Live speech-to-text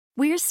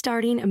We're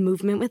starting a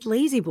movement with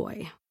Lazy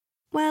Boy.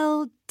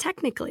 Well,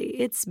 technically,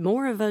 it's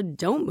more of a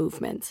don't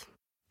movement.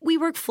 We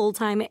work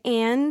full-time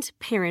and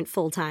parent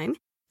full-time.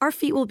 Our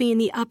feet will be in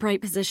the upright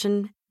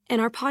position,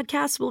 and our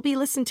podcast will be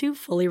listened to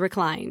fully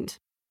reclined.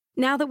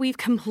 Now that we've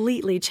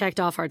completely checked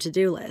off our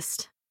to-do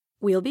list,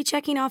 we'll be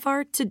checking off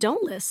our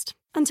to-don't list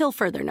until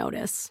further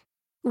notice.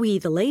 We,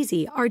 the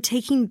lazy, are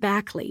taking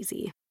back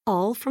lazy,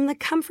 all from the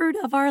comfort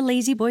of our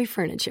Lazy Boy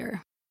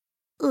furniture.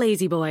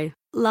 Lazy Boy,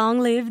 long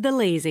live the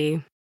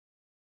lazy.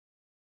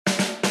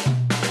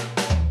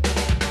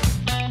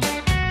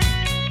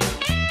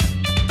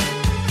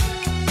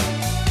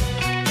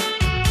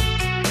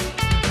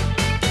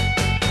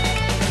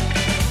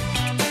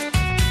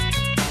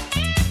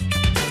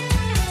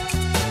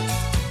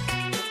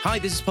 Hi,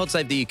 this is Pod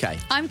Save the UK.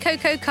 I'm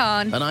Coco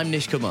Khan. And I'm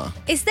Nish Kumar.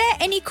 Is there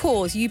any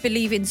cause you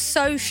believe in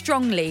so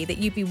strongly that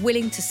you'd be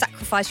willing to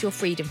sacrifice your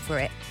freedom for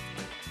it?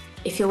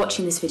 If you're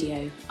watching this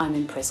video, I'm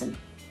in prison.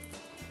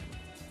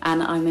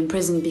 And I'm in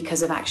prison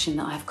because of action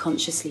that I have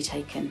consciously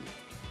taken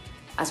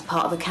as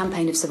part of a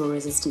campaign of civil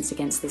resistance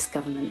against this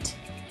government.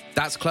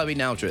 That's Chloe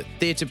Naldra,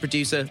 theatre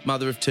producer,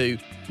 mother of two,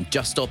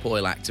 Just Stop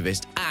Oil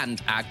activist, and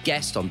our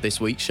guest on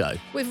this week's show.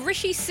 With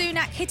Rishi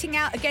Sunak hitting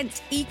out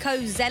against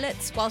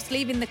eco-zealots whilst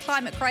leaving the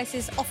climate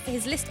crisis off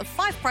his list of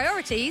 5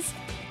 priorities,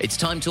 it's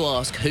time to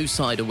ask, whose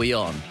side are we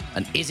on?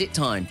 And is it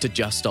time to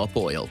just stop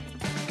oil?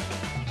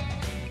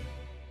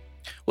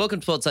 Welcome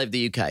to Pod Save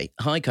the UK.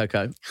 Hi,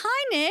 Coco.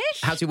 Hi,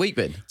 Nish. How's your week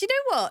been? Do you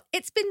know what?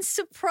 It's been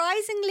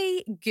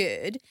surprisingly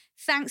good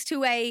thanks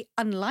to a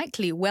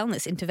unlikely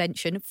wellness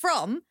intervention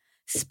from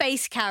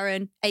Space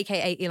Karen,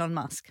 aka Elon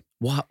Musk.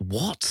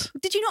 What?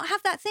 Did you not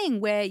have that thing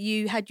where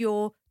you had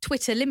your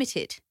Twitter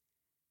limited?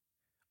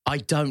 I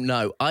don't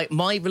know.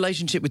 My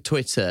relationship with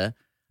Twitter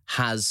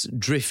has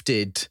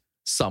drifted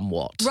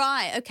somewhat.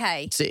 Right,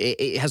 okay. So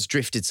it has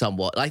drifted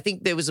somewhat. I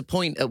think there was a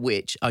point at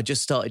which I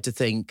just started to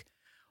think,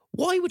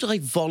 why would I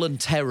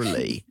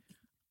voluntarily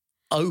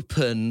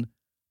open,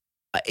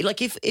 like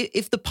if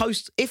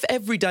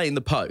every day in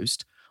the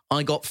post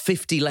I got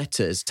 50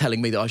 letters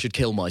telling me that I should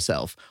kill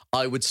myself,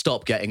 I would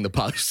stop getting the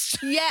post.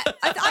 Yeah,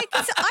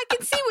 I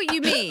can see what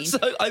you mean. So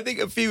I think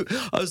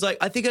I was like,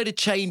 I think I had to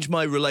change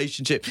my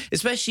relationship,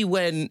 especially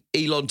when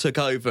Elon took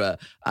over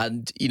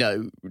and,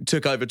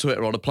 took over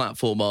Twitter on a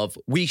platform of,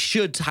 we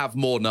should have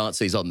more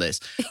Nazis on this.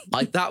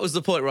 That was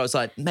the point where I was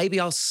like, maybe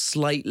I'll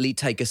slightly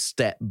take a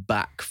step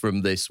back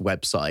from this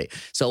website.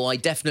 So I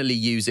definitely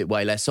use it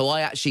way less. So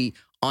I actually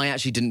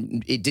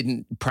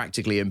didn't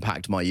practically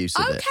impact my use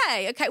of it.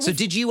 Okay. So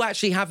did you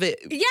actually have it?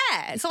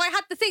 Yeah. So I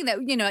had the thing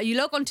that, you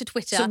log on to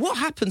Twitter. So what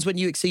happens when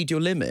you exceed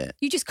your limit?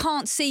 You just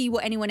can't see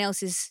what anyone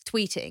else is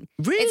tweeting.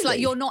 Really? It's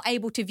like you're not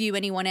able to view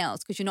anyone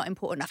else because you're not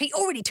important enough. He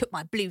already took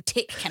my blue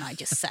tick, can I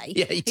just say?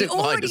 Yeah, he took mine as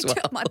well. He already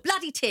took my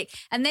bloody tick.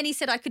 And then he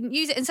said I couldn't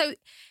use it. And so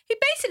he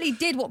basically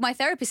did what my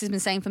therapist has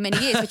been saying for many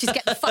years, which is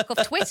get the fuck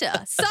off Twitter.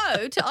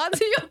 So to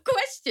answer your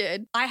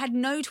question, I had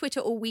no Twitter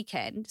all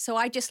weekend. So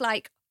I just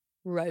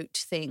wrote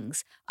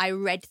things. I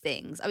read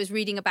things. I was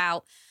reading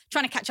about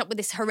trying to catch up with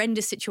this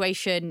horrendous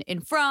situation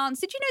in France.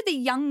 Did you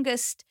know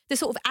the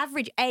sort of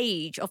average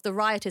age of the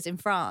rioters in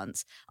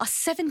France are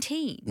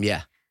 17?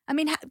 Yeah. I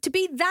mean, to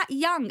be that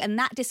young and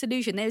that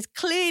disillusioned, there's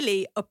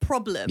clearly a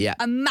problem,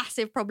 a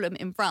massive problem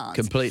in France.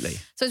 Completely.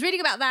 So I was reading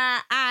about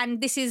that,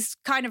 and this is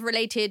kind of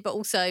related, but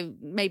also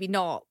maybe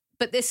not.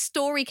 But this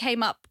story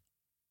came up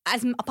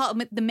as a part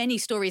of the many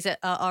stories that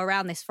are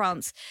around this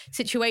France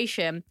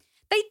situation.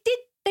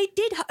 They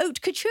did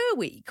Haute Couture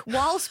Week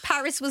whilst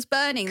Paris was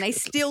burning. They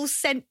still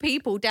sent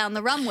people down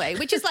the runway,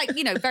 which is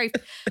very,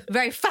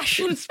 very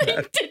fashion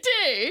thing to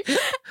do.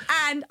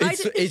 And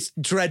it's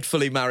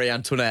dreadfully Marie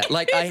Antoinette.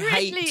 I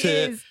hate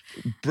to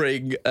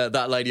bring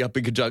that lady up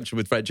in conjunction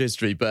with French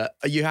history, but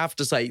you have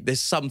to say there's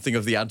something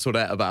of the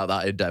Antoinette about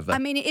that endeavour. I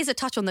mean, it is a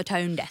touch on the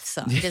tone deaf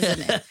side,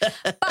 isn't it?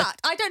 But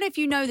I don't know if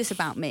you know this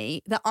about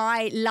me, that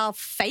I love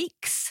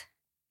fakes.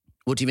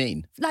 What do you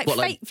mean?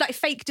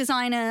 Fake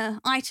designer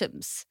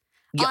items.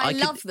 Yeah, I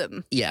love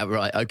them. Yeah,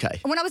 right,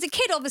 okay. When I was a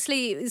kid,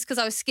 obviously, it's because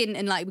I was skint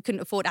and we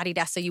couldn't afford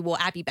Adidas, so you wore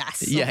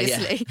Abibas,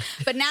 obviously. Yeah.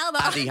 But now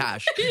that Adi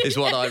Hash is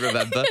what I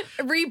remember.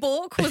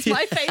 Reebok was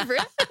my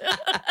favourite.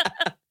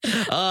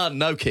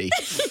 Noki.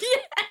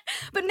 Yeah.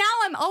 But now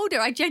I'm older,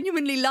 I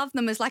genuinely love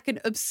them as an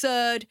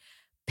absurd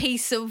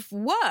piece of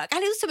work.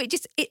 And also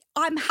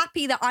I'm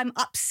happy that I'm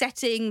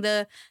upsetting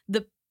the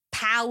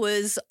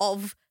powers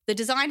of the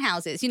design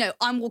houses.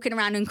 I'm walking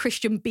around in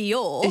Christian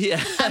Dior,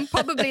 and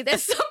probably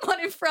there's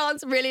someone in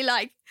France really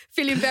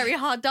feeling very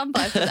hard done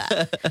by for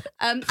that.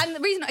 And the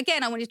reason,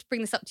 again, I wanted to bring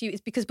this up to you is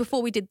because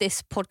before we did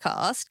this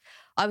podcast,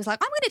 I was like,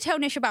 I'm going to tell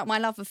Nish about my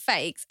love of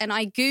fakes, and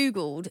I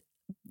Googled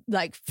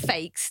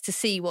fakes to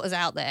see what was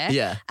out there.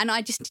 Yeah. And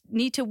I just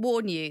need to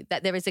warn you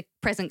that there is a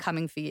present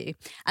coming for you.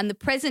 And the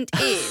present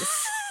is...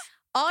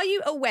 Are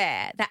you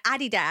aware that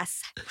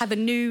Adidas have a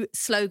new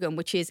slogan,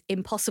 which is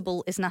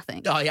impossible is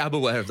nothing? I am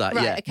aware of that,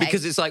 right, okay.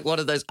 Because it's one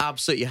of those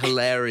absolutely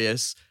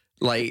hilarious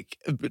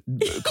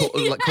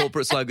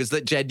corporate slogans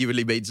that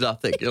genuinely means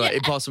nothing.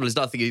 Impossible is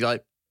nothing. You're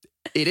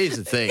it is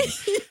a thing.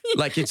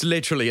 Like, it's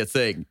literally a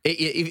thing.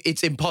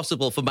 It's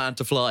impossible for man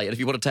to fly. And if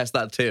you want to test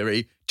that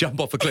theory, jump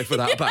off a cliff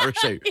without a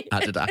parachute.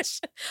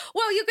 Adidas.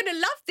 Well, you're going to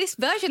love this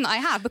version that I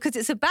have because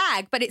it's a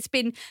bag, but it's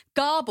been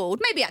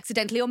garbled, maybe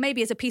accidentally or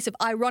maybe as a piece of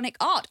ironic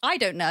art. I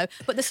don't know.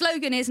 But the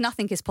slogan is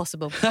nothing is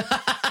possible. That's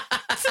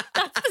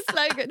the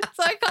slogan.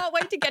 So I can't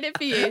wait to get it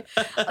for you.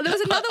 There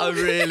was another I one.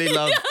 really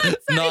love So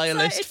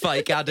nihilist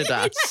excited. fake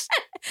Adidas.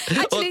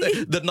 Yeah.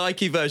 Actually, Or the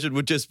Nike version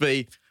would just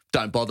be,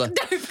 don't bother.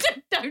 Don't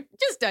do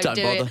Don't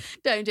it. bother.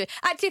 Don't do it.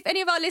 Actually, if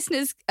any of our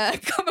listeners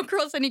come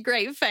across any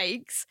great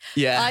fakes,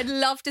 Yeah. I'd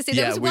love to see.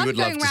 Yeah, There was we one would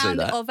love going to see around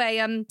that. of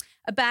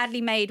a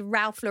badly made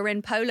Ralph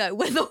Lauren polo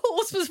where the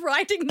horse was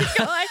riding the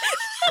guy.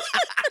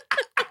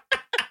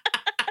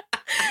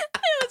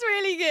 It was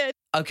really good.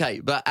 Okay,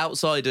 but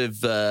outside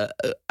of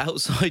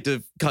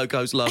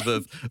Coco's love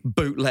of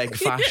bootleg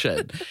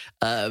fashion,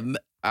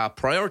 our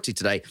priority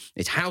today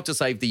is how to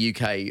save the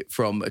UK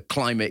from a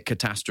climate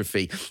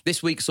catastrophe.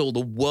 This week saw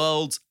the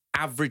world's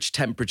average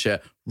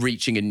temperature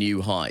reaching a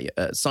new high.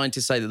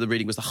 Scientists say that the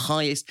reading was the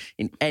highest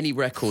in any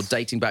record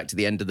dating back to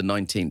the end of the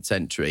 19th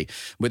century,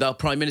 with our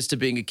Prime Minister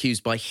being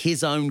accused by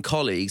his own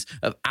colleagues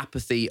of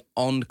apathy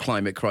on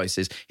climate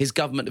crisis. His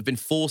government have been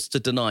forced to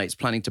deny it's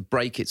planning to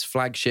break its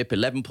flagship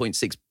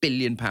 £11.6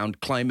 billion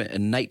climate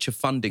and nature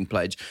funding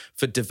pledge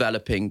for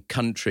developing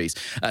countries.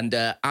 And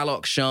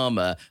Alok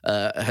Sharma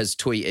has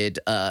tweeted,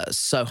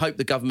 so hope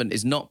the government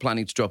is not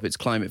planning to drop its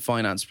climate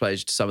finance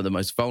pledge to some of the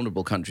most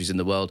vulnerable countries in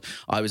the world.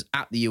 I was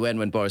at the UN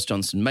when Boris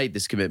Johnson made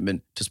this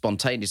commitment. To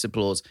spontaneous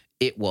applause,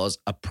 it was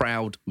a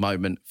proud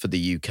moment for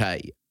the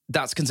UK.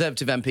 That's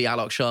Conservative MP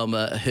Alok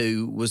Sharma,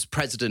 who was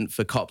president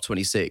for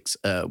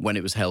COP26 when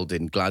it was held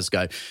in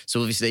Glasgow.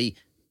 So obviously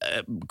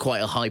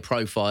quite a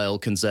high-profile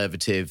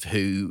Conservative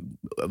who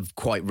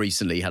quite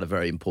recently had a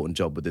very important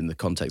job within the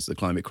context of the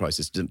climate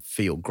crisis. Didn't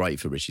feel great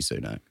for Rishi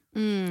Sunak.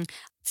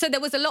 So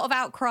there was a lot of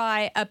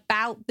outcry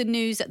about the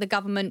news that the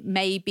government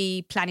may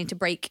be planning to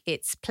break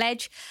its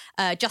pledge.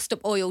 Just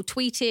Stop Oil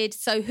tweeted,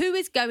 so who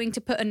is going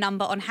to put a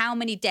number on how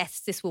many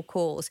deaths this will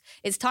cause?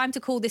 It's time to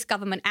call this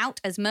government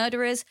out as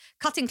murderers,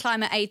 cutting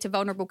climate aid to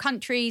vulnerable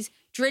countries,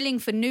 drilling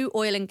for new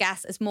oil and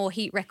gas as more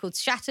heat records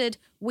shattered.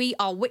 We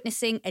are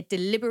witnessing a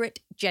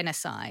deliberate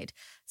genocide.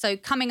 So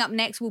coming up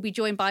next, we'll be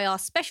joined by our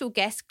special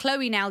guest,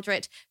 Chloe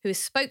Naldrett, who is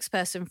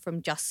spokesperson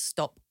from Just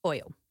Stop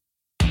Oil.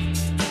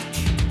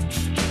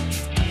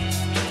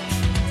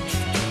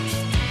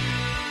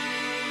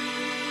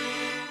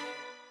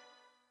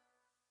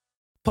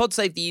 Pod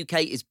Save the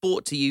UK is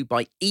brought to you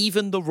by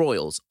Even the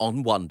Royals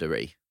on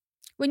Wondery.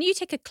 When you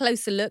take a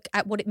closer look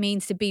at what it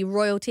means to be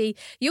royalty,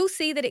 you'll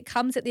see that it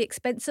comes at the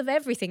expense of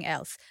everything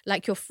else,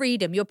 like your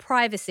freedom, your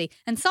privacy,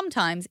 and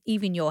sometimes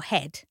even your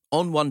head.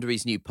 On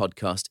Wondery's new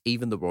podcast,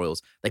 Even the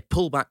Royals, they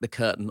pull back the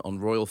curtain on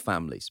royal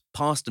families,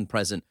 past and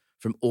present,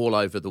 from all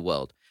over the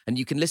world. And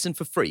you can listen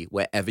for free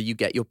wherever you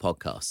get your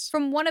podcasts.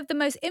 From one of the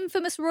most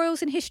infamous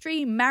royals in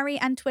history, Marie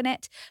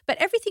Antoinette, but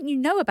everything you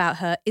know about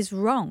her is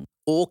wrong.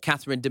 Or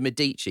Catherine de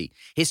Medici.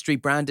 History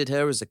branded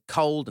her as a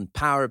cold and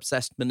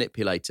power-obsessed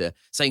manipulator,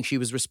 saying she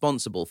was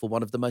responsible for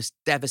one of the most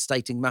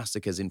devastating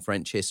massacres in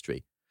French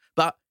history.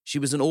 But she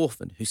was an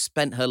orphan who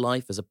spent her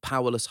life as a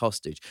powerless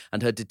hostage,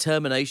 and her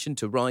determination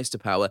to rise to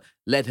power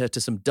led her to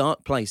some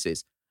dark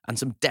places and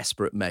some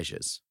desperate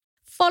measures.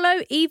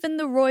 Follow Even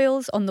the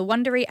Royals on the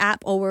Wondery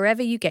app or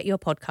wherever you get your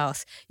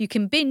podcasts. You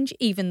can binge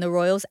Even the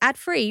Royals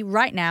ad-free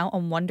right now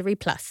on Wondery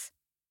Plus.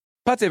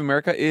 Pod Save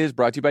America is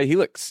brought to you by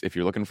Helix. If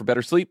you're looking for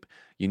better sleep,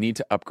 you need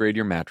to upgrade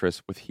your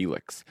mattress with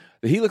Helix.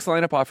 The Helix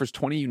lineup offers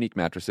 20 unique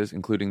mattresses,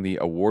 including the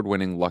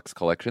award-winning Luxe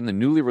Collection, the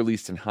newly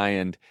released and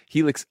high-end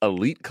Helix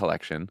Elite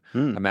Collection,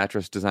 a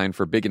mattress designed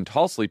for big and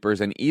tall sleepers,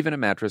 and even a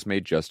mattress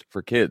made just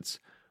for kids,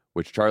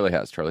 which Charlie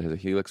has. Charlie has a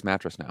Helix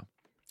mattress now,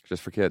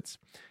 just for kids,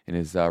 in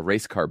his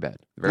race car bed.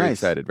 Very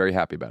excited, very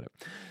happy about it.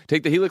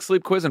 Take the Helix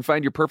Sleep Quiz and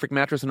find your perfect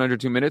mattress in under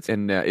 2 minutes,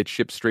 and it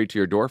ships straight to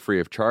your door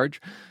free of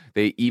charge.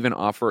 They even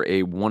offer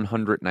a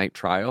 100-night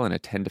trial and a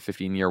 10 to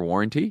 15-year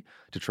warranty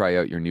to try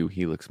out your new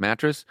Helix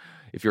mattress.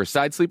 If you're a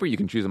side sleeper, you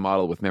can choose a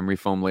model with memory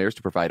foam layers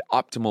to provide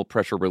optimal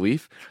pressure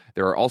relief.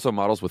 There are also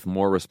models with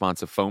more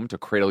responsive foam to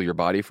cradle your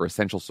body for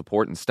essential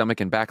support in stomach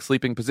and back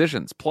sleeping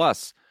positions.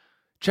 Plus,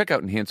 check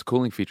out enhanced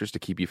cooling features to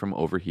keep you from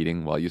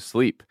overheating while you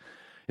sleep.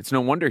 It's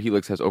no wonder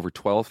Helix has over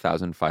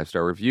 12,000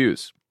 5-star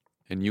reviews.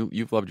 And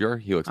you've loved your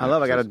Helix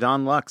mattresses. I got a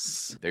Dawn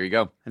Luxe. There you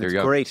go. And it's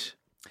great.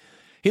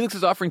 Helix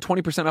is offering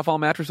 20% off all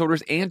mattress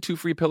orders and 2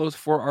 free pillows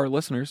for our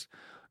listeners.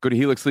 Go to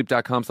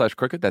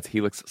helixsleep.com/crooked. That's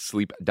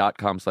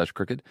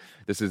helixsleep.com/crooked.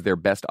 This is their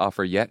best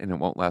offer yet, and it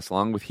won't last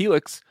long. With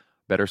Helix,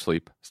 better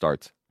sleep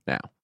starts now.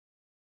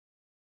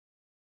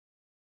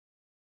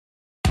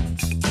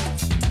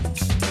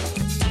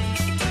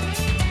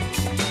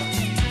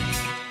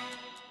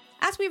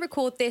 As we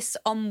record this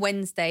on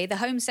Wednesday, the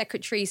Home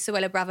Secretary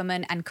Suella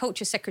Braverman and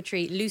Culture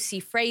Secretary Lucy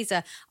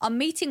Fraser are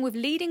meeting with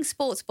leading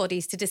sports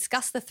bodies to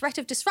discuss the threat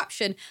of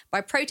disruption by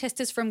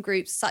protesters from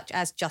groups such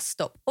as Just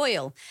Stop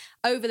Oil.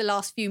 Over the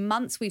last few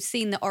months, we've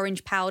seen the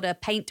orange powder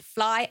paint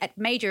fly at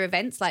major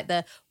events like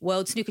the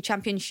World Snooker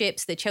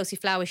Championships, the Chelsea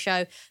Flower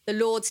Show, the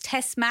Lord's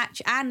Test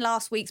match and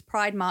last week's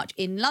Pride March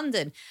in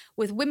London.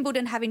 With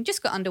Wimbledon having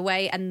just got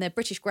underway and the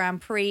British Grand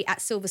Prix at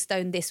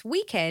Silverstone this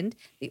weekend,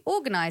 the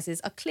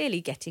organisers are clearly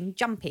getting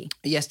jumpy.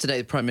 Yesterday,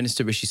 the Prime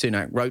Minister Rishi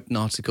Sunak wrote an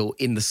article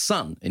in The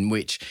Sun in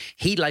which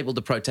he labelled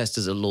the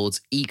protesters at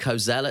Lord's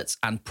eco-zealots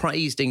and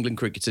praised England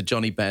cricketer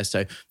Johnny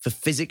Bairstow for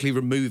physically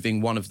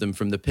removing one of them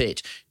from the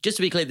pitch. Just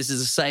to be clear, this is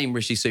the same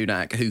Rishi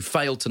Sunak who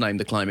failed to name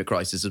the climate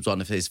crisis as one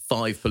of his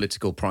 5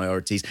 political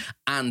priorities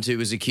and who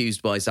was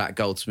accused by Zach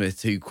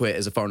Goldsmith, who quit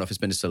as a Foreign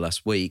Office Minister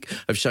last week,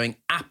 of showing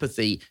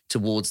apathy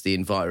towards the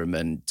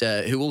environment,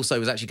 who also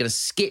was actually going to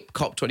skip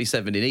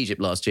COP27 in Egypt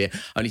last year,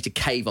 only to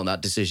cave on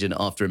that decision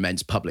after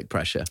immense public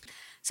pressure.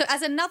 So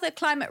as another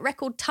climate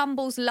record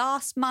tumbles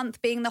last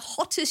month being the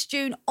hottest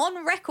June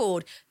on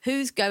record,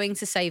 who's going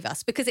to save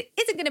us? Because it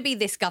isn't going to be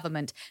this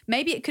government.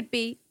 Maybe it could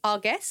be our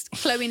guest,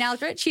 Chloe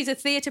Naldrett. She's a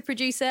theatre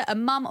producer, a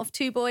mum of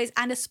 2 boys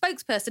and a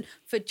spokesperson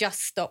for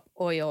Just Stop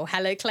Oil.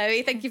 Hello,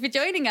 Chloe. Thank you for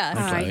joining us.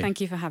 Hi,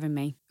 thank you for having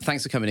me.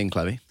 Thanks for coming in,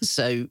 Chloe.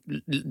 So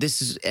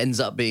ends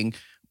up being,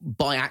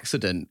 by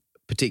accident,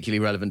 particularly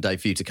relevant day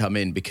for you to come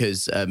in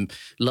because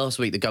last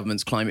week the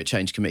government's climate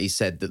change committee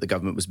said that the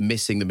government was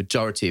missing the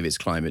majority of its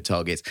climate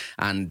targets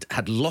and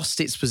had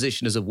lost its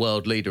position as a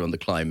world leader on the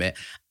climate.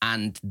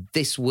 And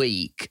this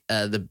week,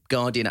 the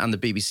Guardian and the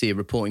BBC are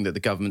reporting that the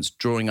government's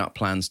drawing up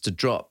plans to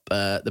drop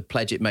the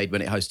pledge it made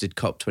when it hosted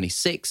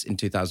COP26 in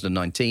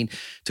 2019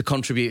 to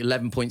contribute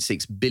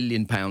 £11.6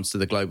 billion to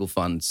the global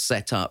fund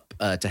set up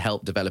to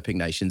help developing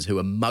nations who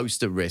are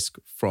most at risk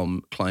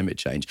from climate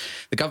change.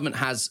 The government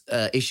has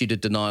issued a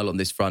denial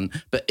on this front,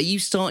 but are you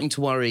starting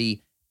to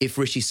worry if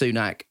Rishi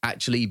Sunak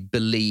actually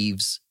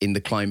believes in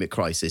the climate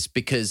crisis?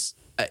 Because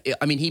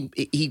I mean,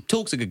 he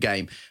talks a good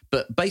game,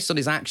 but based on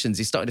his actions,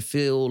 he's starting to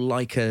feel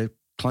like a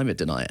climate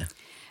denier.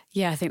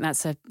 Yeah, I think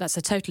that's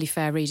a totally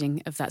fair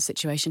reading of that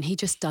situation. He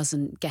just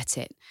doesn't get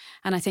it.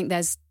 And I think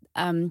there's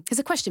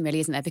a question really,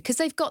 isn't there? Because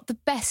they've got the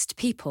best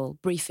people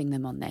briefing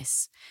them on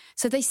this.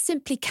 So they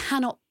simply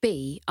cannot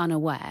be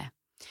unaware.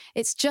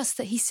 It's just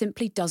that he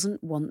simply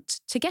doesn't want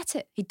to get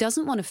it. He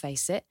doesn't want to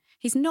face it.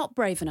 He's not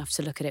brave enough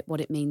to look at it,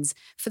 what it means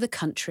for the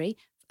country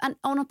and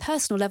on a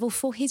personal level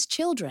for his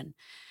children.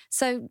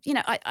 So, you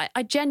know,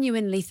 I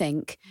genuinely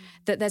think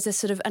that there's a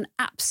sort of an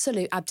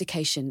absolute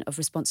abdication of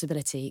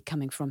responsibility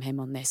coming from him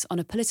on this, on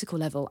a political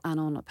level and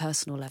on a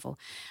personal level.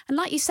 And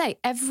like you say,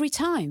 every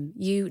time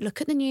you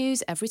look at the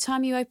news, every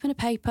time you open a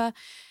paper,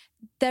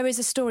 there is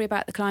a story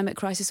about the climate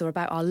crisis or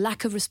about our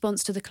lack of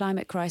response to the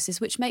climate crisis,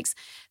 which makes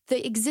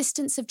the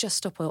existence of Just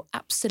Stop Oil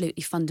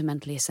absolutely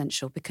fundamentally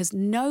essential because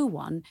no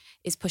one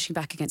is pushing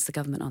back against the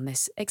government on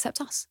this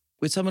except us.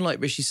 With someone like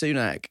Rishi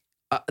Sunak,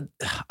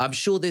 I'm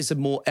sure there's a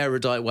more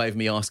erudite way of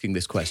me asking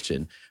this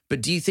question,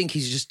 but do you think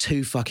he's just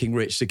too fucking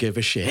rich to give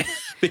a shit?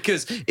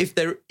 Because if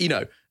there, you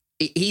know,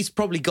 he's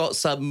probably got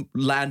some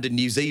land in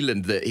New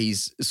Zealand that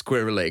he's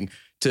squirreling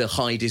to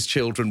hide his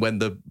children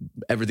when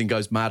everything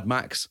goes Mad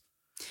Max.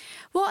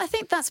 Well, I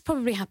think that's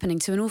probably happening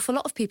to an awful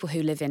lot of people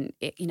who live in,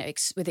 you know,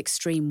 with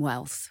extreme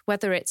wealth,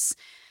 whether it's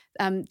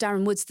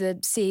Darren Woods, the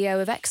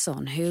CEO of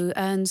Exxon, who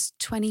earns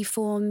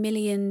 $24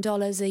 million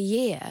a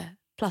year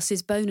plus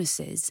his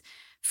bonuses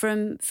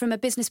from a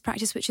business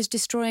practice which is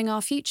destroying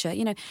our future.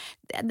 You know,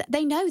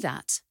 they know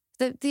that.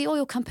 The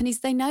oil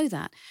companies, they know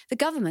that. The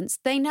governments,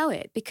 they know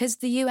it because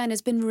the UN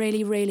has been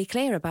really, really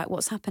clear about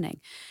what's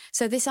happening.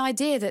 So this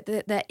idea that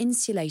they're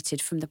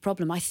insulated from the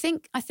problem, I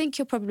think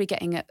you're probably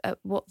getting at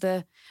what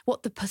the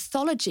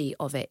pathology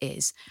of it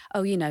is.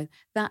 Oh, you know,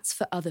 that's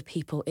for other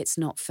people. It's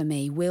not for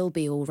me. We'll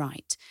be all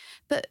right.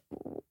 But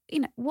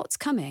you know what's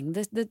coming?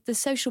 The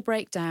social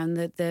breakdown,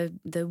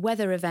 the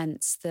weather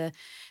events, the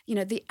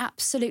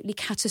absolutely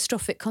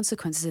catastrophic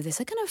consequences of this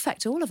are going to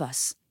affect all of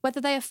us. Whether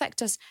they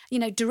affect us, you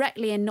know,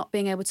 directly in not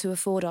being able to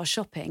afford our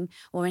shopping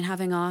or in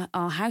having our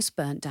house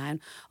burnt down,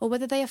 or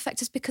whether they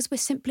affect us because we're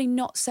simply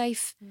not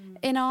safe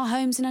in our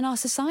homes and in our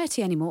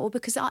society anymore, or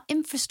because our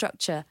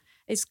infrastructure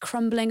is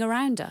crumbling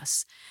around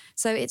us.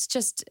 So it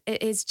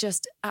is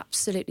just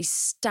absolutely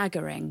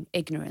staggering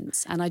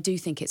ignorance. And I do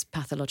think it's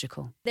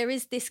pathological. There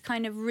is this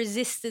kind of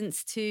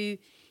resistance to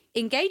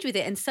engage with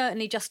it, and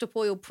certainly Just Stop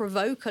Oil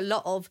provoke a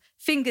lot of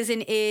fingers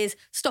in ears.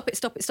 Stop it,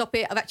 stop it, stop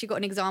it. I've actually got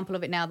an example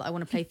of it now that I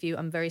want to play for you.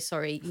 I'm very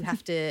sorry you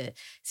have to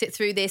sit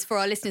through this. For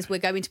our listeners, we're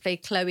going to play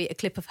Chloe a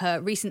clip of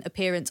her recent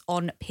appearance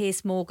on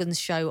Piers Morgan's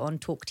show on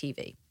Talk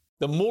TV.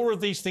 The more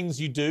of these things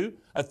you do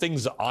are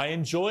things that I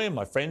enjoy and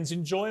my friends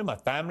enjoy and my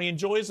family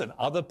enjoys and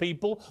other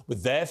people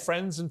with their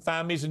friends and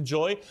families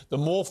enjoy, the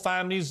more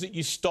families that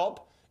you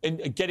stop in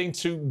getting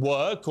to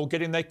work or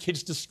getting their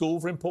kids to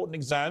school for important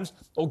exams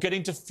or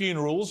getting to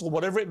funerals or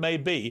whatever it may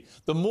be,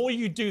 the more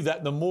you do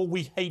that, the more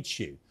we hate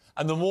you.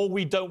 and the more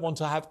we don't want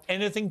to have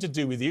anything to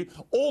do with you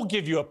or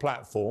give you a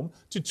platform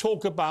to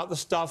talk about the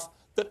stuff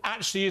that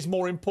actually is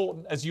more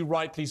important, as you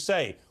rightly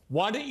say.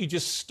 Why don't you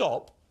just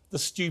stop the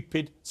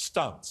stupid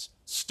stunts?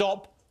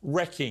 Stop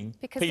wrecking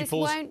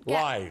people's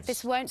lives.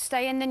 This won't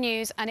stay in the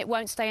news and it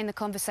won't stay in the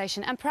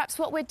conversation. And perhaps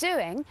what we're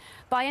doing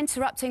by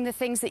interrupting the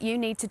things that you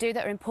need to do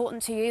that are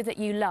important to you, that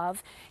you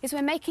love, is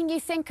we're making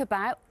you think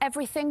about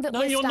everything that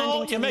we're standing to lose. No, you're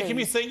not. You're making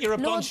me think you're a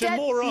bunch of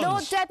morons.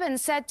 Lord Debon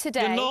said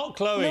today... You're not,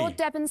 Chloe. Lord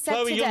Debon said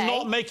Chloe, today... you're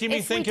not making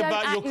me think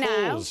about your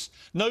cause.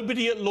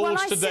 Nobody at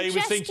Lord's today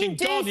was thinking,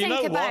 God, you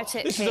know what?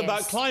 This is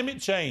about climate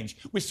change.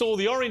 We saw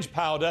the orange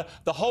powder,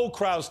 the whole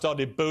crowd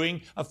started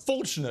booing.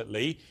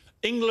 Unfortunately,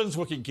 England's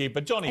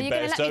wicketkeeper, Johnny Bairstow...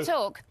 Are you going to let me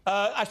talk?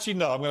 Actually,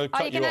 no, I'm going to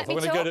cut you off. I'm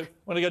going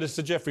to go to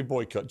Sir Geoffrey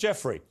Boycott.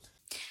 Geoffrey.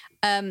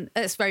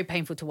 It's very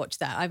painful to watch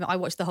that. I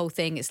watched the whole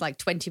thing. It's like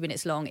 20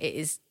 minutes long.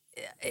 It's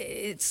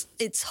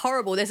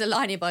horrible. There's a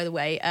line here, by the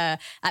way, at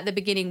the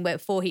beginning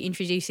before he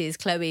introduces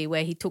Chloe,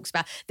 where he talks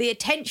about the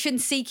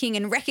attention-seeking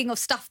and wrecking of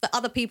stuff that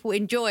other people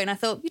enjoy. And I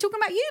thought, you're talking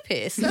about you,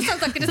 Piers? That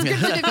sounds like a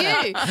description of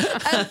you.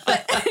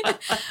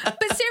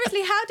 But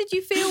seriously, how did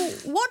you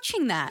feel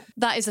watching that?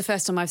 That is the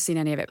first time I've seen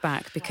any of it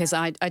back, because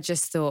I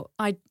just thought,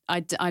 I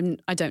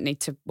don't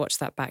need to watch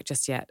that back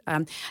just yet.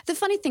 The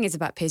funny thing is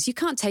about Piers, you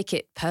can't take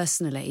it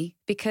personally,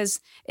 because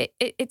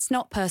it's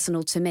not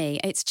personal to me.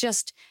 It's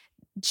just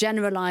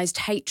generalised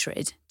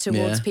hatred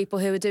towards people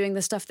who are doing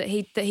the stuff that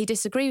he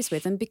disagrees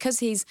with. And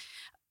because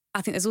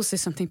I think there's also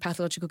something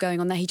pathological going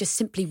on there. He just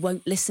simply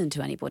won't listen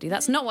to anybody.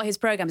 That's not what his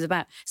programme's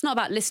about. It's not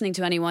about listening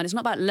to anyone. It's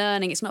not about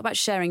learning. It's not about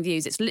sharing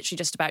views. It's literally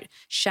just about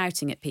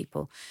shouting at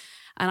people.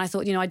 And I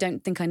thought, I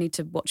don't think I need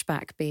to watch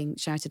back being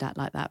shouted at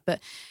like that. But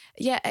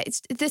yeah,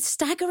 it's the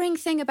staggering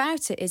thing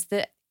about it is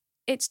that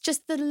it's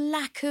just the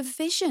lack of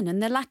vision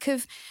and the lack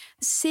of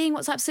seeing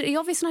what's absolutely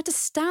obvious. And I had to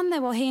stand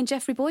there while he and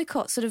Geoffrey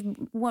Boycott sort of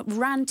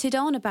ranted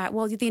on about,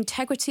 the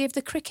integrity of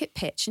the cricket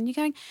pitch. And you're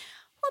going,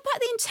 what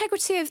about the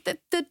integrity of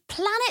the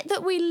planet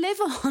that we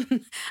live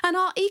on and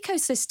our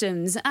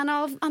ecosystems and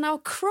our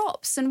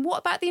crops? And what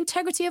about the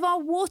integrity of our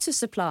water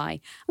supply?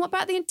 What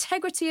about the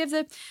integrity of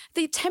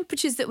the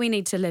temperatures that we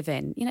need to live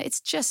in?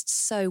 It's just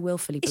so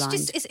willfully blind.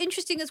 It's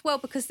interesting as well,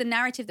 because the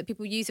narrative that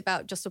people use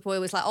about Just Stop Oil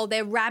was like,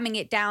 they're ramming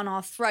it down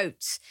our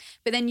throats.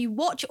 But then you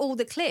watch all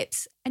the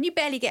clips and you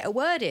barely get a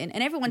word in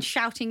and everyone's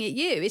shouting at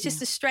you. It's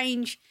just a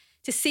strange...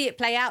 To see it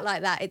play out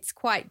like that, it's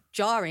quite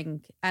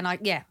jarring. And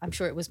I'm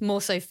sure it was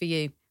more so for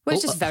you. Well,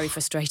 it's just very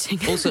frustrating.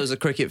 Also, as a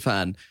cricket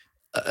fan,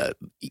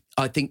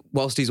 I think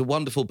whilst he's a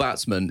wonderful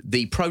batsman,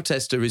 the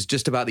protester is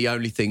just about the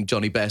only thing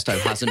Johnny Bairstow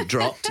hasn't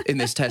dropped in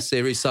this Test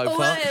series so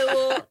far.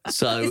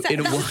 So in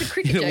a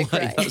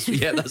way,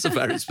 that's a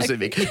very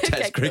specific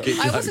Test cricket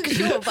joke. I wasn't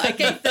sure, but I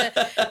gave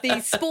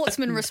the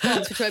sportsman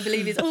response, which I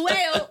believe is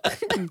whale. I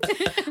think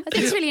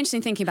it's really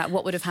interesting thinking about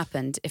what would have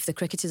happened if the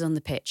cricketers on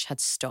the pitch had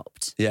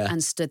stopped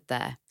and stood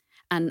there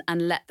and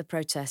let the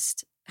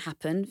protest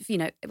happen.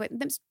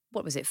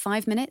 What was it,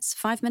 5 minutes?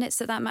 5 minutes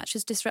that match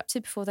was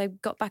disrupted before they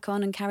got back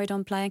on and carried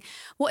on playing.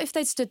 What if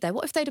they'd stood there?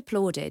 What if they'd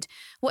applauded?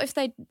 What if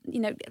they'd,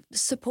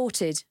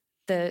 supported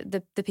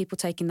the people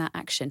taking that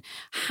action?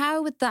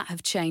 How would that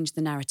have changed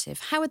the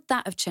narrative? How would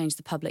that have changed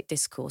the public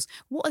discourse?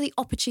 What are the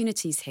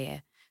opportunities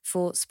here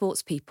for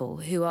sports people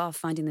who are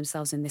finding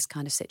themselves in this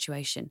kind of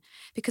situation?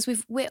 Because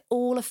we're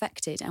all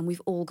affected and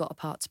we've all got a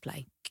part to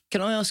play. Can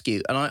I ask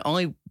you, and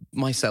I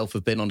myself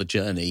have been on a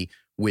journey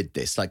with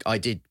this, like I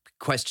did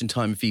Question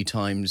Time a few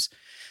times,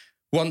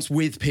 once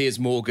with Piers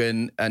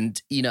Morgan,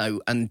 and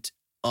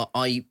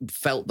I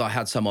felt that I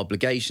had some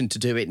obligation to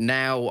do it.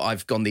 Now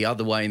I've gone the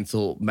other way and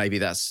thought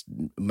maybe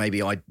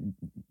I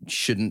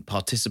shouldn't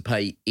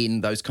participate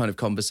in those kind of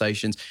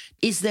conversations.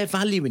 Is there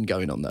value in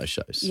going on those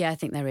shows? Yeah, I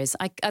think there is.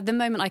 At the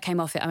moment I came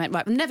off it, I went,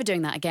 right, I'm never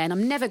doing that again.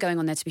 I'm never going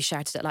on there to be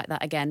shouted at like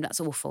that again. That's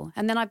awful.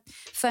 And then I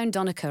phoned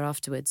Donica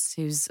afterwards,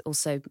 who's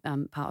also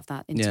part of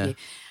that interview.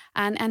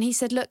 Yeah. And he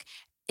said, look,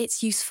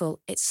 it's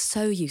useful. It's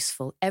so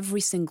useful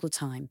every single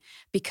time,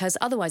 because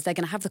otherwise they're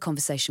going to have the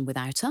conversation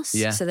without us.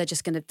 Yeah. So they're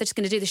just going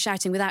to do the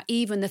shouting without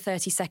even the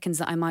 30 seconds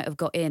that I might have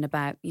got in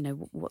about,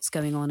 what's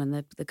going on and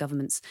the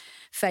government's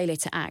failure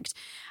to act.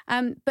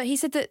 But he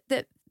said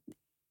that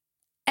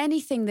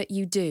anything that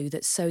you do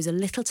that sows a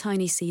little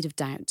tiny seed of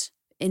doubt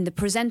in the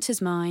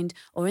presenter's mind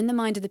or in the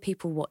mind of the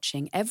people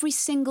watching, every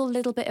single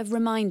little bit of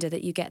reminder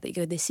that you get that you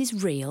go, this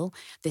is real,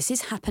 this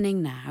is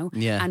happening now,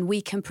 and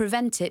we can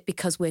prevent it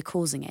because we're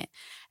causing it.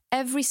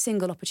 Every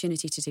single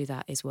opportunity to do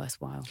that is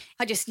worthwhile.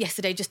 I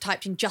yesterday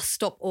typed in Just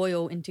Stop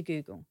Oil into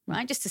Google,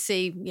 right? Just to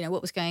see,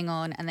 what was going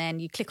on. And then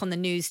you click on the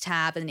news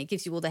tab and it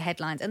gives you all the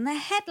headlines. And the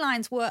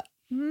headlines were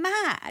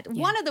mad.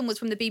 Yeah. One of them was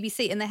from the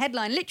BBC and the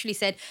headline literally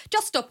said,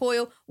 Just Stop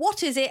Oil,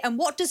 what is it and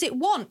what does it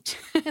want?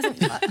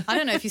 I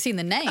don't know if you've seen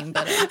the name,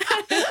 but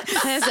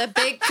there's a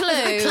big clue.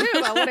 There's a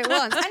clue about what it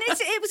wants. And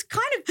it was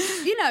kind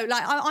of,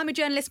 like I'm a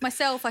journalist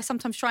myself. I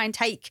sometimes try and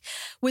take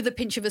with a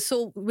pinch of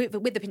salt,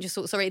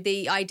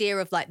 the idea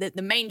of like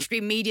the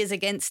mainstream media's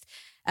against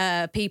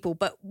people.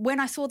 But when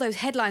I saw those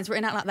headlines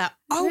written out like that,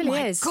 oh really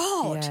my is.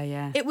 God,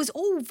 Yeah. it was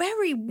all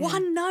very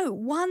one note,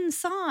 one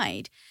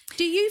side.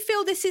 Do you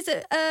feel this is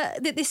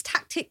that this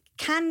tactic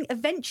can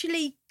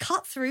eventually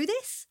cut through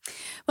this?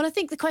 Well, I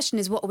think the question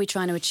is, what are we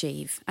trying to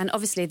achieve? And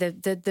obviously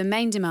the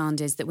main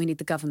demand is that we need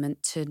the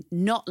government to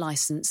not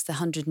licence the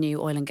 100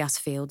 new oil and gas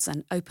fields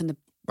and open the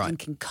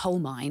blinking coal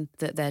mine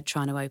that they're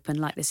trying to open,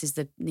 like this is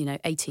the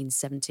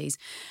 1870s.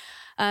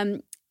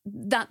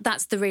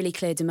 That's the really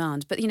clear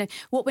demand. But,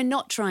 what we're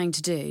not trying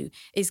to do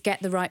is get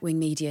the right-wing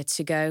media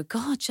to go,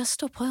 God, Just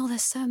Stop Oil, they're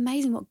so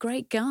amazing, what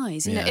great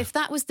guys. If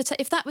that was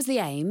the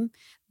aim,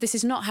 this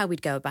is not how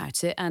we'd go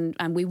about it, and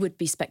we would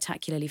be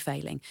spectacularly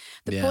failing.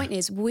 The point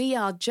is, we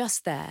are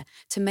just there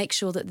to make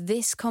sure that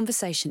this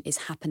conversation is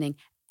happening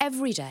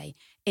every day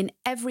in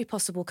every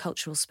possible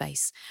cultural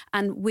space.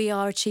 And we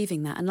are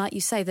achieving that. And like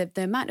you say, the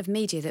amount of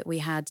media that we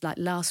had like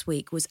last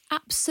week was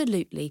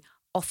absolutely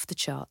off the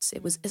charts.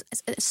 It was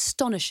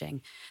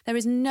astonishing. There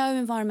is no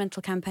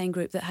environmental campaign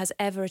group that has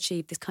ever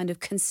achieved this kind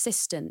of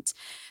consistent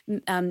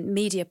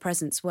media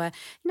presence where,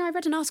 I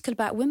read an article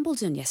about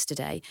Wimbledon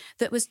yesterday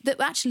that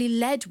actually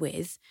led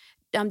with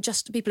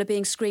just people are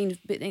being screened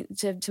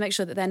to make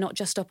sure that they're not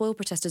Just Stop Oil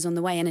protesters on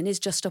the way in, and is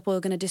Just Stop Oil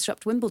going to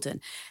disrupt Wimbledon?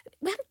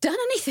 We haven't done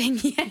anything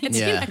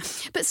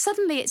yet, but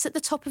suddenly it's at the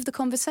top of the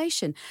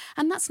conversation.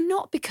 And that's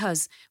not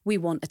because we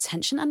want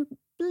attention. And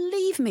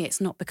believe me,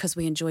 it's not because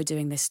we enjoy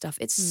doing this stuff.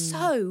 It's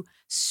so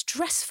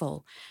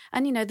stressful.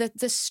 And,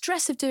 the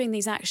stress of doing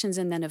these actions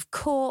and then of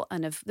court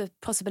and of the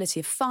possibility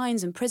of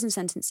fines and prison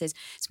sentences,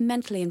 it's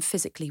mentally and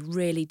physically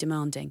really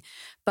demanding.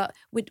 But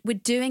we're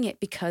doing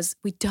it because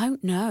we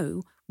don't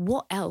know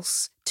what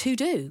else to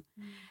do.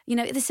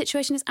 The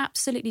situation is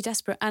absolutely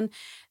desperate. And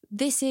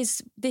this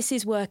is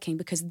working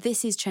because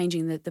this is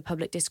changing the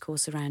public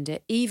discourse around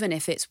it, even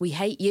if it's we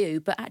hate you,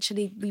 but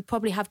actually we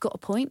probably have got a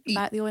point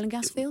about the oil and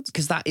gas fields.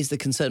 Because that is the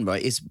concern,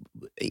 right? Is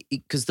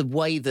because the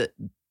way that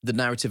the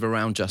narrative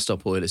around Just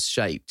Stop Oil is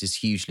shaped is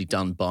hugely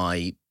done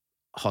by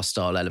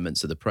hostile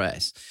elements of the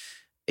press.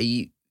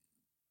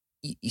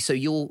 So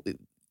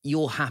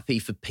you're happy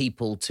for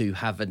people to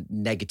have a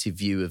negative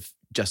view of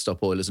Just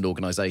Stop Oil as an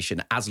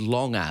organisation as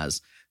long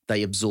as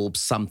they absorb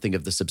something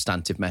of the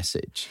substantive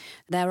message.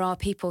 There are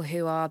people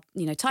who are,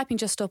 typing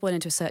Just Stop Oil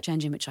into a search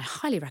engine, which I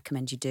highly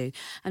recommend you do,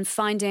 and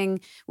finding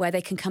where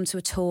they can come to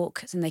a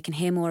talk and they can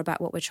hear more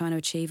about what we're trying to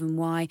achieve and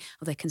why,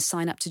 or they can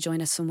sign up to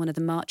join us on one of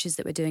the marches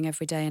that we're doing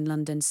every day in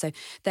London. So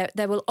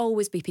there will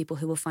always be people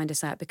who will find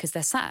us out because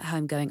they're sat at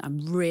home going,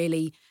 I'm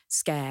really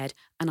scared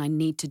and I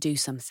need to do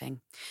something.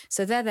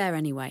 So they're there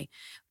anyway.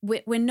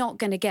 We're not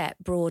going to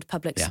get broad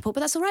public support, but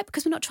that's all right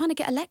because we're not trying to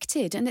get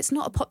elected and it's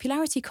not a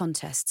popularity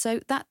contest. So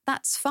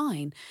that's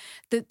fine.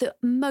 The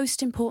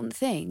most important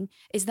thing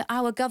is that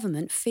our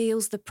government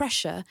feels the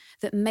pressure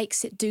that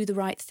makes it do the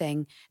right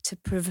thing to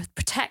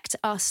protect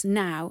us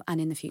now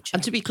and in the future.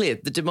 And to be clear,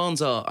 the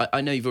demands are,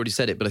 I know you've already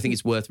said it, but I think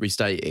it's worth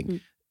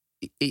restating.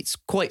 It's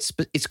quite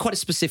a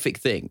specific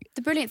thing.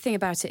 The brilliant thing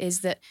about it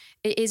is that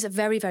it is a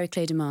very, very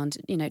clear demand.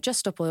 Just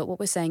Stop Oil, what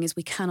we're saying is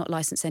we cannot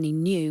licence any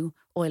new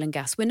oil and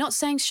gas. We're not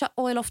saying shut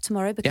oil off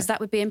tomorrow because that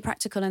would be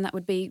impractical and that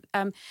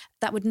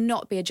would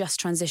not be a just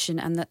transition,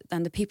 and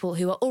the people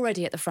who are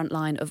already at the front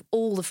line of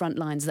all the front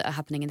lines that are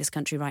happening in this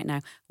country right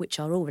now, which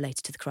are all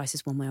related to the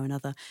crisis one way or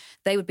another,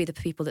 they would be the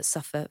people that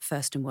suffer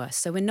first and worst.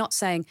 So we're not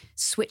saying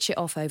switch it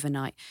off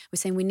overnight. We're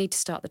saying we need to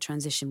start the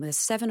transition with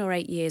 7 or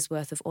 8 years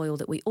worth of oil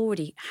that we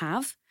already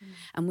have,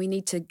 and we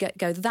need to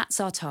go, that's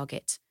our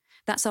target.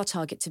 That's our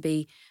target, to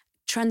be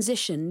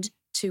transitioned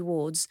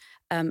towards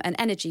an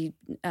energy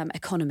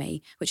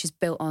economy which is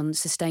built on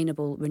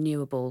sustainable,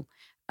 renewable,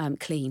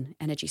 clean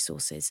energy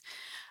sources.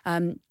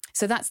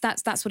 So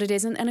that's what it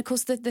is. And of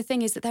course, the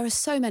thing is that there are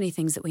so many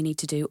things that we need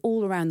to do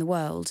all around the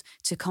world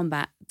to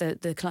combat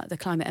the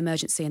climate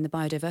emergency and the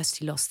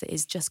biodiversity loss that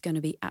is just going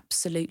to be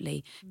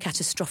absolutely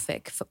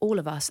catastrophic for all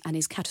of us and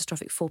is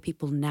catastrophic for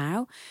people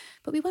now.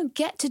 But we won't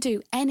get to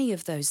do any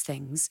of those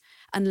things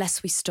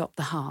unless we stop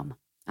the harm.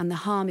 And the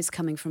harm is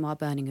coming from our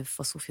burning of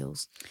fossil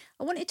fuels.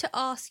 I wanted to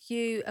ask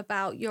you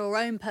about your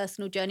own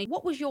personal journey.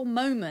 What was your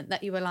moment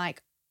that you were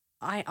like,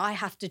 I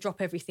have to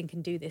drop everything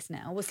and do this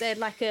now? Was there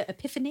like an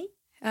epiphany?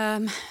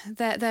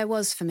 There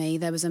was for me.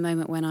 There was a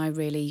moment when I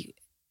really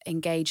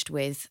engaged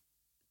with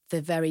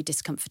the very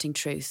discomforting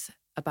truth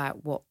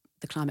about what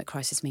the climate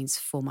crisis means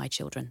for my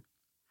children.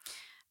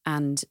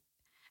 And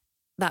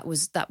that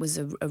was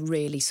a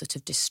really sort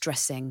of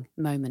distressing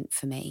moment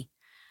for me.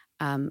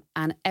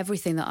 And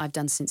everything that I've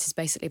done since is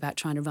basically about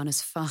trying to run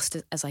as fast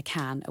as I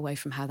can away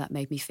from how that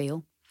made me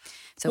feel.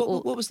 So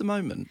what was the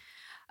moment?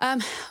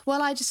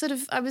 Well, I just sort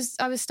of, I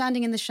was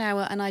standing in the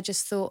shower and I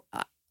just thought,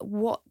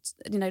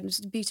 it was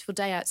a beautiful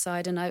day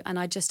outside, and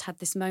I just had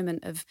this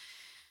moment of,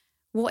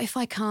 what if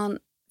I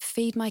can't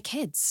feed my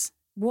kids?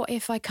 What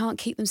if I can't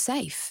keep them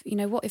safe?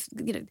 What if,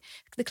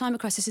 the climate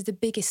crisis is the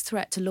biggest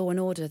threat to law and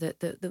order that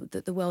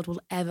the world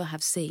will ever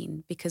have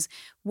seen? Because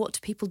what do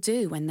people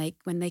do when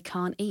they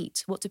can't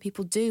eat? What do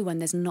people do when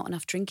there's not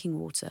enough drinking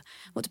water?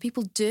 What do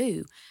people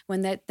do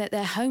when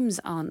their homes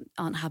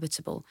aren't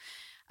habitable?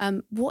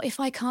 What if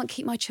I can't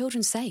keep my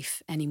children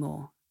safe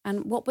anymore?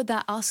 And what would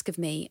that ask of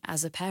me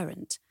as a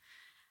parent?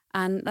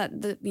 And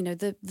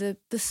the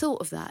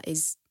thought of that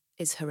is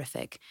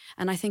horrific.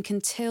 And I think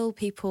until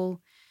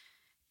people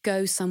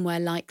go somewhere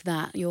like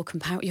that, your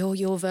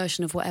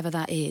version of whatever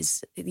that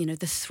is, the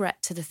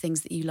threat to the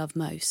things that you love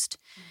most,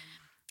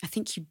 I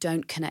think you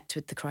don't connect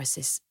with the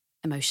crisis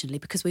emotionally,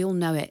 because we all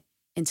know it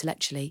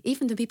intellectually.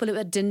 Even the people who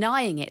are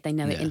denying it, they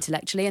know it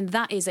intellectually, and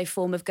that is a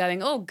form of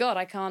going, oh God,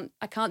 I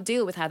can't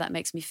deal with how that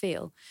makes me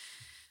feel.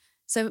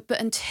 So,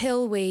 but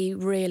until we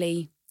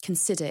really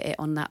consider it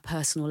on that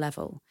personal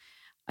level,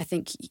 I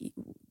think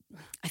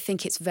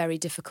it's very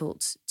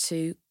difficult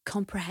to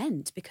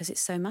comprehend, because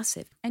it's so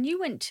massive. And you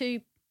went to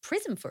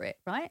prison for it,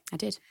 right? I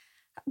did.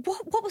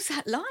 What was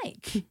that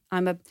like?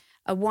 I'm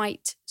a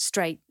white,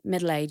 straight,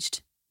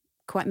 middle-aged,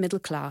 quite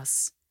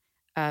middle-class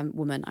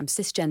woman. I'm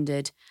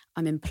cisgendered,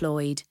 I'm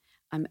employed,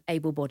 I'm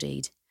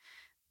able-bodied,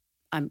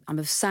 I'm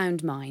of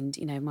sound mind,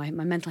 my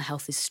mental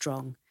health is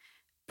strong.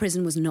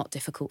 Prison was not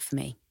difficult for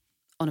me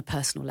on a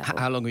personal level.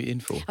 How long were you in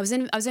for? I was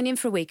only in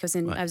for a week. I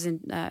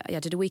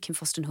did a week in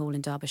Foston Hall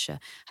in Derbyshire.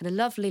 Had a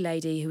lovely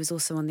lady who was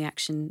also on the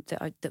action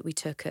that we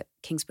took at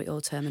Kingsbury Oil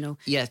Terminal.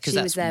 Yeah, because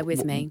she was there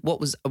with me. What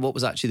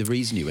was actually the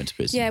reason you went to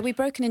prison? Yeah, we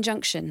broke an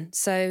injunction.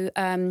 So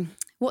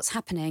what's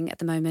happening at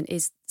the moment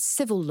is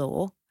civil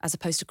law, as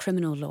opposed to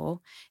criminal law,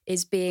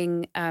 is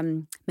being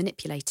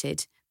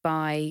manipulated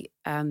by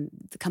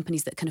the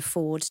companies that can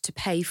afford to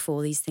pay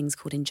for these things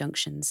called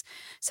injunctions.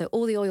 So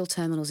all the oil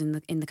terminals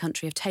in the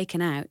country have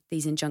taken out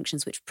these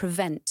injunctions which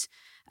prevent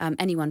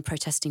anyone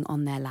protesting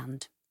on their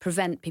land,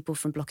 prevent people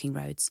from blocking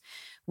roads.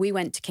 We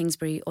went to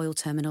Kingsbury Oil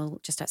Terminal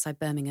just outside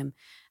Birmingham,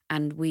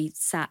 and we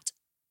sat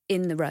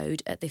in the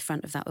road at the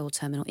front of that oil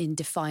terminal in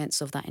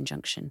defiance of that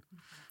injunction,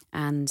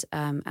 and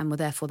were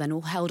therefore then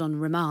all held on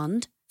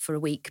remand for a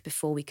week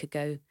before we could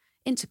go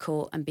into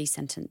court and be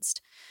sentenced.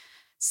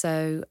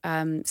 So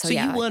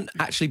you weren't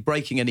actually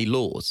breaking any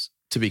laws,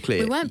 to be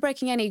clear. We weren't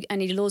breaking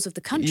any laws of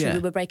the country. Yeah. We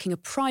were breaking a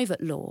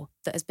private law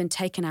that has been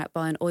taken out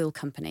by an oil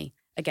company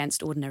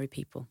against ordinary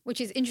people.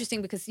 Which is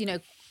interesting because,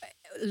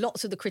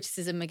 lots of the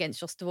criticism against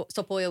Just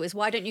Stop Oil is,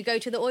 why don't you go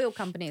to the oil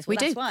companies? Well, we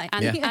that's do. why.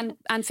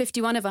 And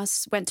 51 of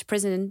us went to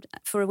prison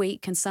for a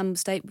week, and some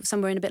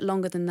were in a bit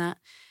longer than that.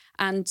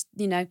 And,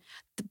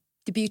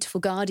 the beautiful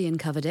Guardian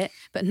covered it,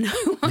 but no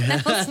one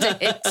else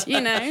did,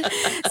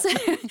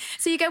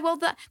 So you go, well,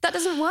 that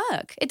doesn't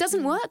work. It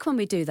doesn't work when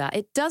we do that.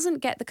 It doesn't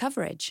get the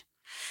coverage.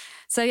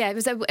 So yeah, it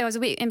was a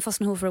week in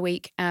Foston Hall for a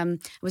week. I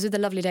was with a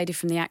lovely lady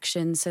from the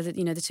Action, so that,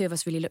 the two of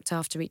us really looked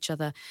after each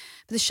other.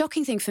 But the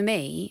shocking thing for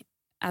me,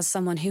 as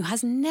someone who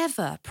has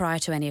never, prior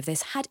to any of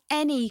this, had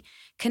any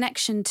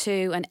connection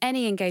to and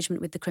any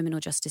engagement with the criminal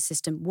justice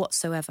system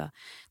whatsoever,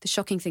 the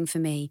shocking thing for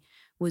me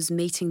was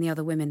meeting the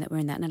other women that were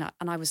in that.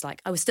 And I was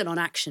still on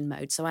action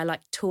mode. So I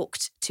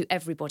talked to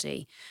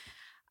everybody.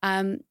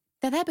 They're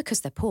there because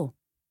they're poor.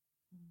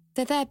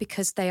 They're there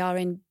because they are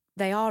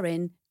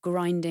in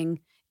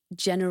grinding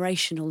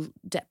generational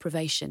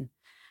deprivation.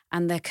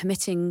 And they're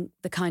committing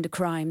the kind of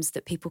crimes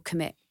that people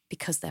commit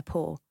because they're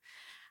poor.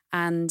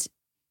 And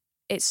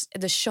it's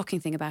the shocking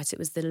thing about it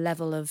was the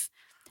level of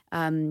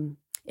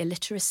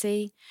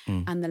illiteracy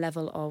and the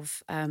level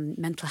of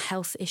mental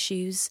health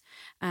issues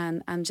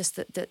and just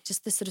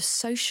the sort of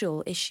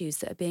social issues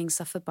that are being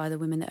suffered by the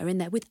women that are in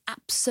there with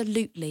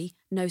absolutely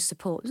no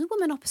support. There's a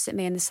woman opposite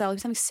me in the cell who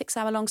was having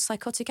 6-hour-long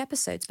psychotic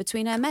episodes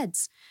between her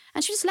meds,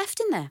 and she was left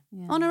in there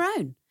on her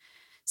own.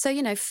 So,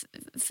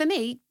 for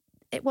me,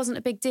 it wasn't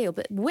a big deal,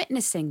 but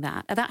witnessing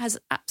that has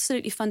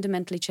absolutely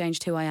fundamentally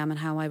changed who I am and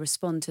how I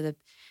respond to the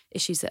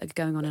issues that are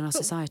going on in our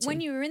society.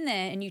 When you were in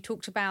there and you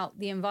talked about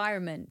the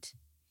environment,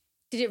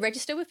 did it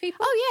register with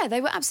people? Oh yeah,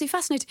 they were absolutely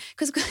fascinated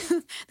because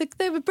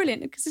they were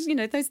brilliant.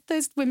 Because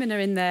those women are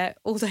in there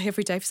all day,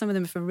 every day. For some of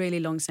them, for really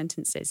long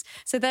sentences,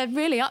 so they're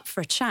really up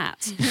for a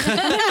chat.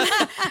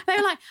 They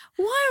were like,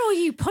 "Why are all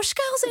you posh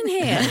girls in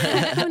here?"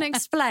 I haven't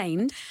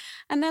explained,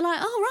 and they're like,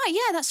 "Oh right,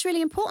 yeah, that's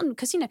really important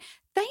because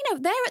they know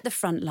they're at the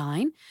front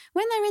line.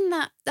 When they're in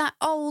that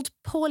old,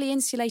 poorly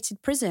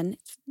insulated prison,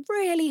 it's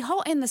really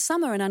hot in the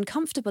summer and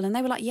uncomfortable. And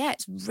they were like, yeah,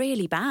 it's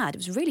really bad. It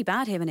was really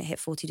bad here when it hit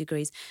 40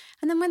 degrees.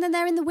 And then when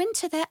they're in the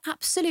winter, they're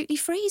absolutely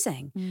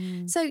freezing.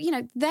 So,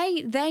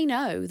 they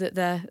know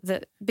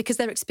that because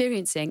they're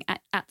experiencing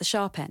at the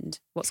sharp end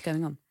what's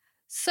going on.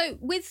 So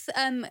with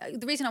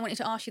the reason I wanted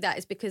to ask you that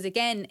is because,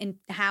 again, in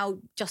how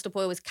Just Stop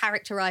Oil was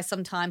characterised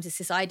sometimes, it's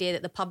this idea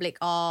that the public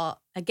are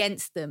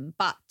against them.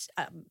 But,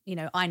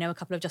 I know a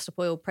couple of Just Stop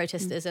Oil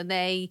protesters and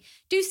they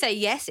do say,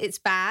 yes, it's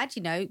bad,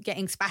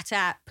 getting spat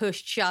at,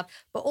 pushed, shoved,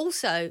 but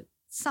also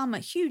some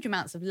huge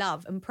amounts of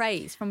love and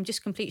praise from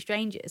just complete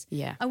strangers.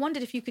 Yeah. I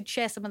wondered if you could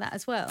share some of that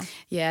as well.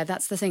 Yeah,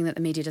 that's the thing that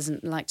the media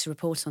doesn't like to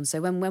report on.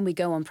 So when we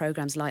go on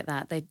programmes like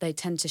that, they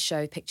tend to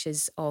show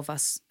pictures of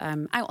us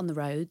out on the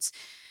roads,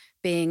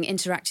 being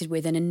interacted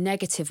with in a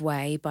negative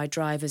way by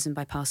drivers and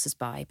by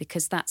passers-by,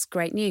 because that's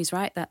great news,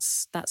 right?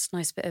 That's a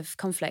nice bit of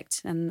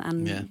conflict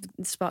and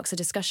sparks a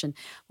discussion.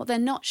 What they're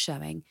not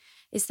showing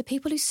is the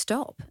people who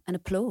stop and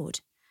applaud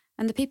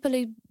and the people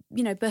who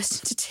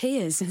burst into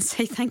tears and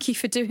say thank you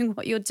for doing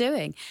what you're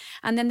doing.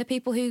 And then the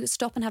people who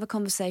stop and have a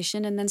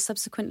conversation and then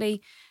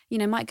subsequently,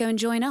 might go and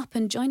join up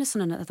and join us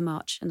on another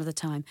march another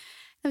time.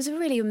 There was a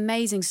really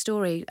amazing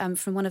story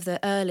from one of the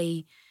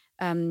early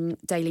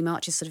daily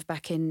marches sort of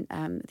back in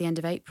the end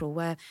of April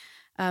where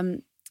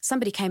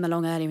somebody came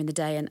along earlier in the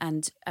day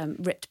and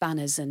ripped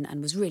banners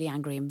and was really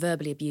angry and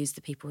verbally abused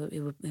the people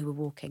who were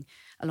walking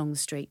along the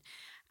street.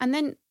 And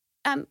then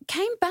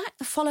came back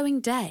the following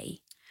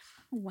day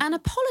and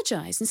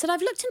apologised and said,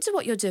 I've looked into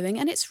what you're doing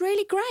and it's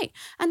really great,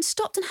 and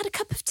stopped and had a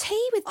cup of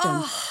tea with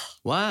them. Oh,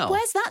 wow.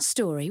 Where's that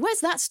story?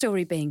 Where's that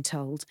story being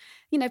told?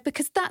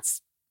 Because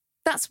that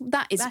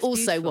is also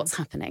beautiful. What's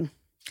happening.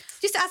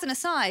 Just as an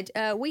aside,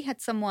 we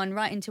had someone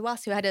write into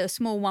us who had a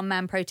small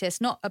one-man protest,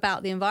 not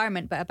about the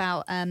environment, but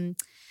about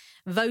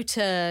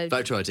voter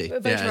ID.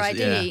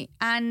 ID.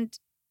 And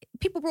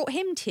people brought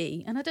him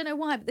tea. And I don't know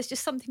why, but there's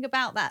just something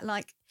about that,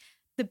 like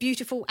the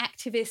beautiful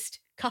activist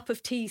cup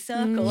of tea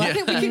circle. I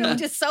think we can all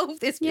just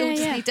solve this. We all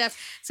just need to have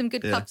some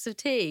good cups of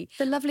tea.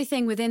 The lovely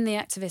thing within the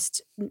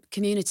activist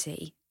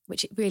community,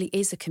 which it really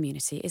is a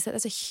community, is that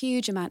there's a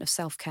huge amount of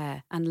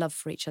self-care and love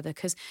for each other,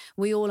 because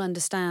we all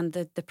understand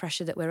the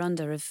pressure that we're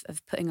under of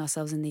putting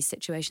ourselves in these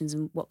situations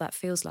and what that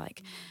feels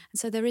like. And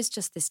so there is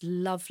just this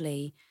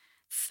lovely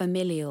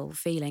familial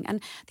feeling.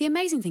 And the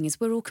amazing thing is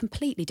we're all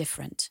completely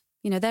different.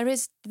 There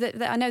is,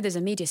 I know there's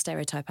a media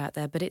stereotype out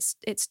there, but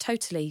it's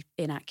totally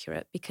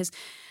inaccurate, because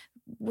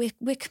we're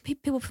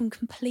people from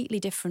completely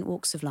different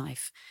walks of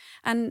life.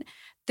 And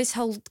this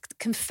whole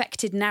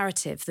confected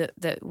narrative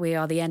that we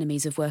are the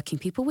enemies of working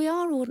people, we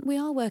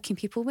are working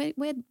people.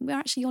 We're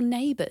actually your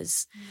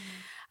neighbours.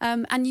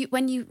 And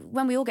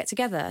when we all get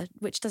together,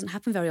 which doesn't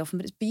happen very often,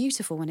 but it's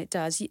beautiful when it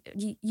does,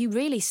 you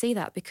really see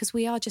that, because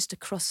we are just a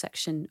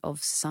cross-section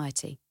of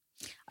society.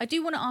 I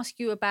do want to ask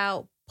you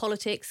about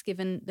politics,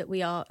 given that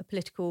we are a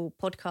political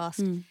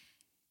podcast.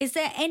 Is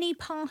there any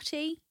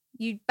party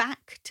you'd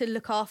back to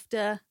look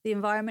after the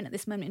environment at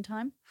this moment in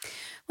time?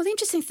 Well, the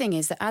interesting thing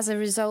is that as a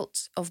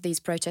result of these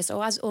protests,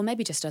 or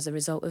maybe just as a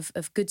result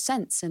of good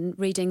sense and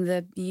reading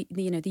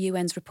the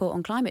UN's report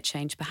on climate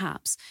change,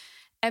 perhaps,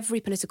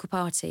 every political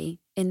party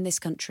in this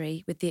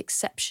country, with the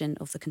exception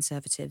of the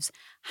Conservatives,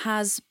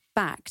 has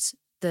backed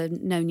the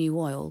No New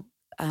Oil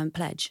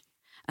pledge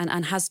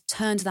and has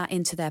turned that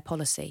into their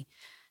policy.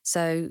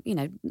 So,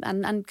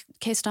 and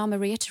Keir Starmer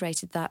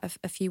reiterated that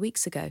a few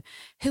weeks ago.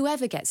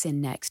 Whoever gets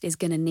in next is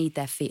going to need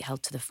their feet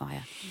held to the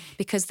fire,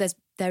 because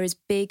there is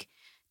big,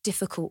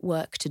 difficult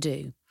work to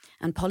do.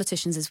 And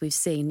politicians, as we've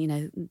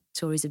seen,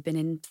 Tories have been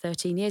in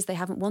 13 years. They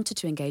haven't wanted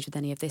to engage with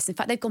any of this. In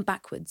fact, they've gone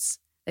backwards.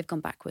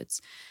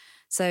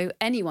 So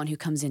anyone who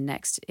comes in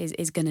next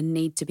is going to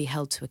need to be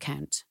held to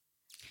account.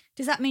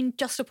 Does that mean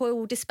Just Stop Oil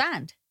will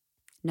disband?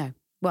 No.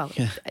 Well,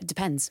 it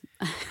depends.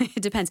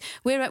 It depends.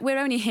 We're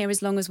only here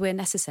as long as we're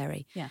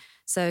necessary. Yeah.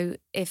 So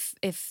if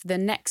the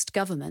next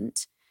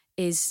government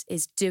is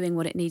doing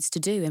what it needs to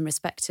do in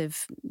respect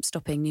of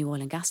stopping new oil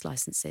and gas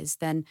licenses,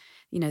 then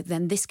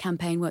this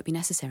campaign won't be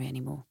necessary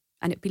anymore.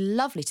 And it'd be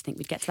lovely to think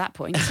we'd get to that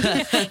point.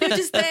 You're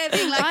just there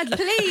being like,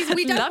 please,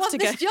 we don't want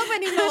this job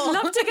anymore. I'd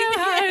love to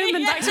go home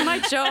and back to my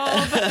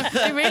job.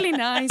 It'd be really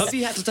nice. Have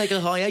you had to take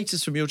a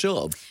hiatus from your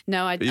job?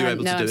 No,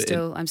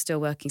 I'm still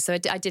working. So I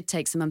did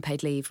take some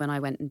unpaid leave when I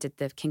went and did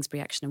the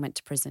Kingsbury action and went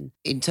to prison.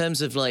 In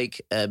terms of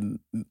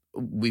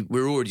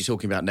we're already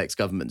talking about next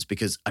governments,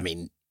 because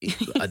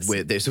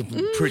there's a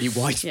pretty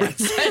widespread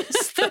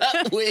sense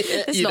that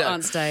this lot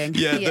aren't staying.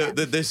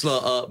 This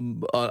lot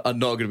are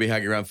not going to be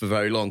hanging around for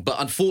very long. But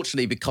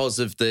unfortunately, because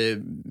of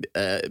the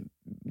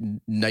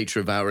nature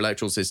of our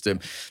electoral system,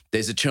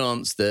 there's a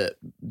chance that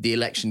the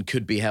election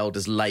could be held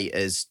as late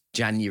as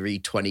January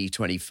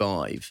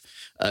 2025.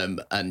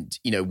 And,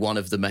 one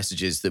of the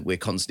messages that we're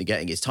constantly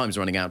getting is time's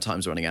running out.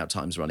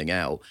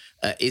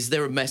 Is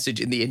there a message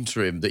in the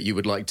interim that you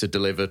would like to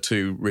deliver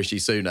to Rishi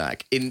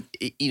Sunak?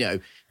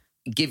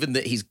 Given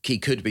that he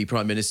could be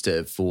Prime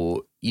Minister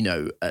for,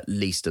 at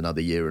least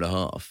another year and a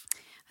half?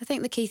 I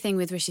think the key thing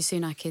with Rishi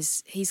Sunak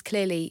is he's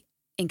clearly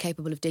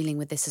incapable of dealing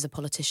with this as a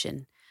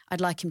politician. I'd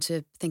like him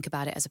to think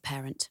about it as a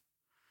parent.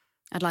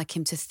 I'd like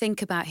him to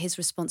think about his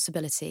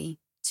responsibility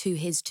to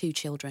his 2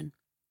 children,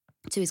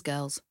 to his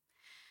girls,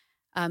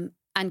 and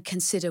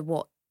consider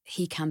what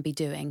he can be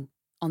doing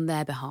on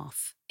their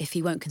behalf if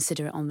he won't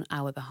consider it on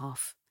our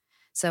behalf.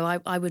 So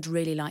I would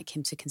really like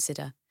him to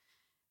consider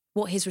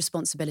what his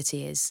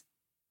responsibility is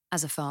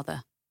as a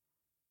father.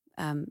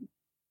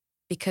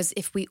 Because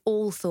if we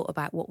all thought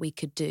about what we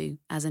could do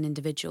as an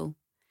individual,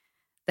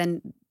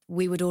 then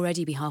we would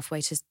already be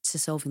halfway to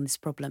solving this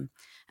problem.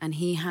 And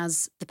he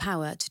has the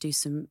power to do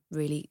some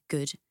really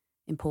good,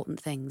 important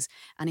things.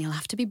 And he'll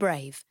have to be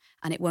brave,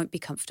 and it won't be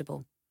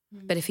comfortable.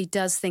 But if he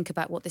does think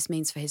about what this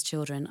means for his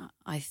children,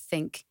 I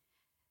think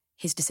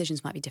his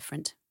decisions might be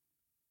different.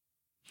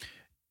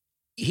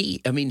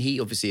 He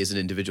obviously as an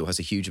individual has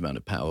a huge amount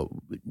of power.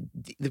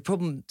 The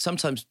problem,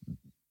 sometimes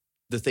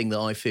the thing that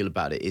I feel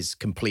about it is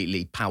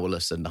completely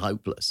powerless and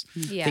hopeless.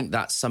 Yeah. I think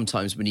that's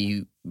sometimes when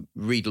you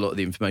read a lot of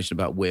the information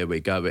about where we're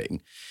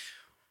going,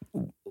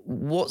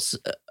 what's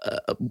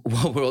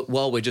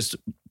while we're just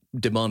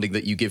demanding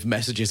that you give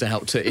messages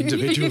out to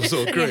individuals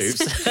or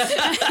groups.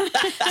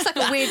 It's like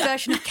a weird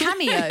version of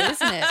Cameo,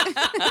 isn't it?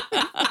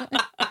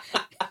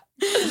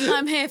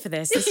 I'm here for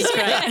this. This is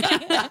great.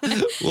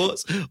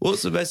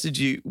 What's the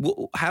message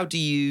how do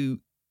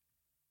you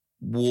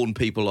warn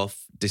people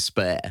off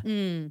despair?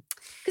 Because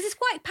it's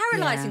quite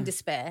paralysing,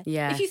 despair.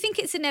 Yeah. If you think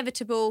it's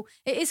inevitable,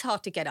 it is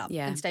hard to get up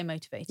Yeah. and stay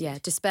motivated. Yeah,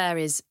 despair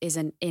is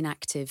an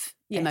inactive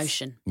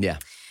emotion. Yeah.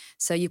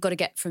 So you've got to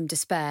get from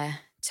despair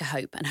to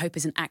hope, and hope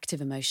is an active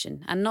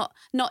emotion, and not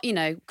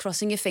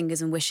crossing your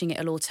fingers and wishing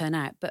it'll all turn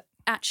out, but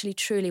actually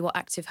truly what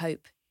active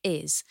hope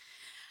is.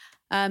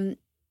 I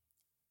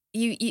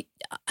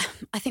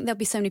think there'll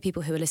be so many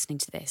people who are listening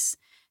to this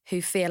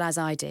who feel as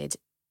I did,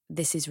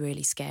 this is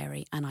really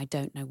scary and I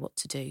don't know what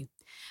to do.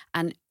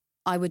 And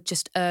I would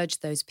just urge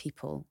those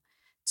people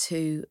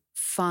to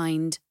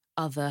find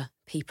other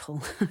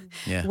people.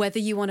 Yeah. Whether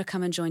you want to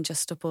come and join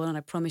Just Stop Oil, and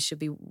I promise you'll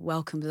be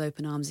welcomed with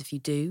open arms if you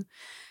do.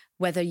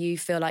 Whether you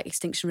feel like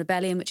Extinction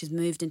Rebellion, which has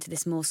moved into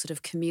this more sort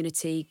of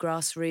community,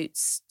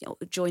 grassroots,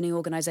 joining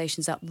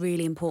organisations up,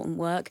 really important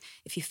work.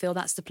 If you feel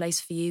that's the place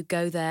for you,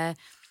 go there.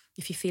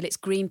 If you feel it's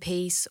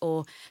Greenpeace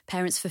or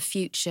Parents for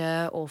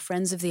Future or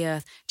Friends of the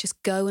Earth,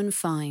 just go and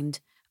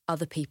find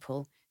other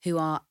people who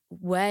are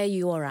where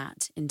you are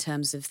at in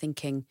terms of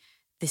thinking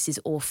this is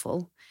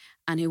awful,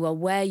 and who are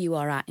where you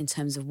are at in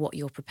terms of what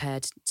you're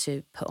prepared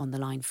to put on the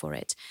line for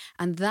it.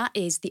 And that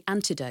is the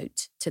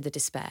antidote to the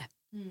despair.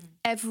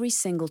 Every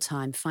single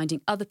time,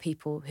 finding other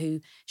people who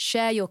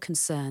share your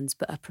concerns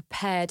but are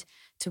prepared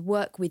to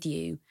work with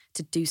you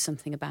to do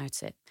something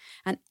about it.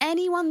 And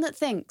anyone that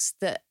thinks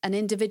that an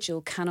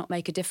individual cannot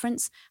make a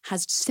difference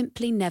has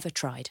simply never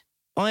tried.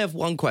 I have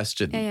one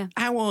question. Yeah.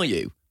 How are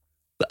you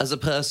as a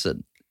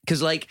person?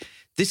 Because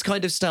this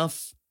kind of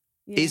stuff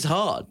is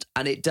hard,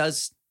 and it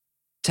does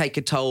take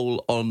a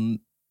toll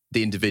on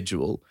the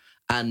individual.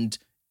 And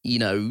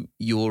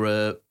you're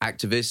a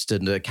activist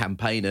and a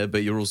campaigner,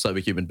 but you're also a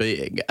human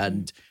being.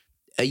 And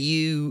are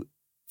you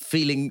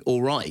feeling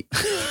all right?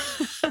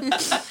 Thank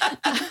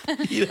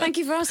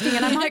you for asking,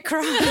 and I might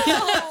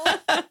cry.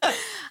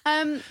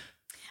 I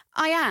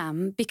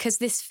am, because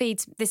this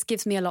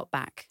gives me a lot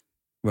back.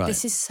 Right.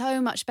 This is so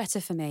much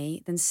better for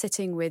me than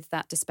sitting with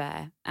that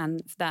despair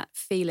and that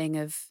feeling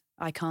of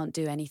I can't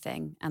do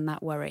anything and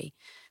that worry.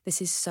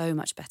 This is so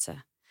much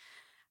better.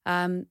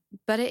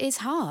 But it is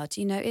hard,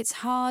 it's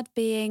hard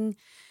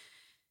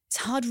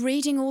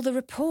reading all the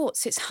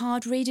reports. It's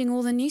hard reading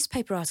all the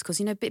newspaper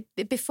articles.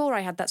 Before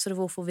I had that sort of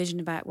awful vision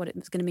about what it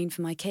was going to mean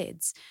for my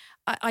kids,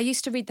 I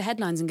used to read the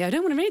headlines and go, I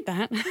don't want to read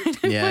that.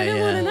 I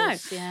don't want to know.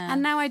 Yeah.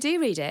 And now I do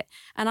read it,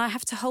 and I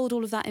have to hold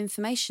all of that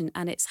information,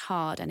 and it's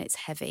hard and it's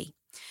heavy.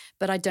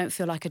 But I don't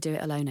feel like I do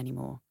it alone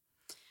anymore.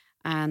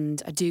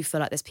 And I do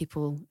feel like there's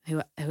people who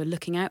are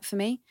looking out for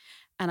me.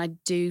 And I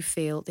do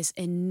feel this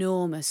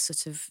enormous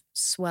sort of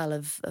swell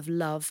of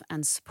love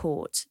and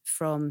support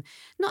from,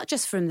 not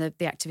just from the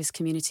activist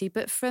community,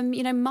 but from,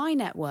 my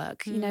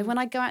network. When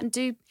I go out and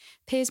do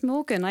Piers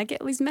Morgan, I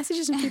get all these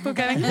messages from people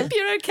going, hope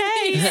you're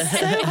okay. It's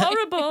so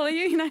horrible.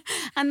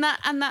 And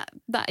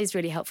that is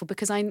really helpful,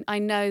 because I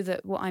know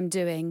that what I'm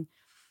doing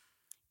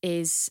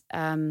is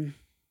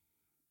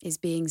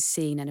being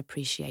seen and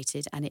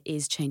appreciated, and it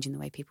is changing the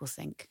way people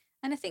think.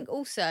 And I think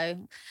also,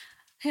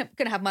 I'm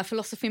going to have my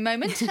philosophy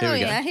moment. Here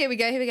we go. Here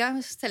we go. I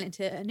was just telling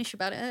to Nish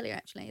about it earlier,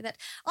 actually, that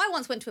I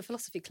once went to a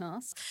philosophy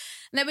class.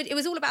 And it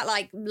was all about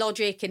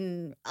logic,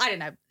 and I don't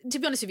know. To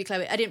be honest with you,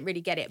 Chloe, I didn't really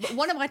get it. But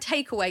one of my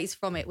takeaways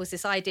from it was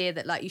this idea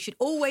that you should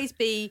always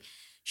be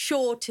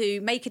sure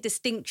to make a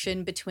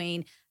distinction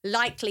between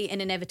likely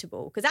and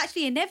inevitable. Because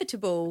actually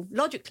inevitable,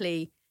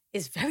 logically,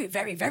 is very,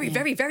 very, very,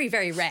 very, very,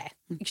 very rare,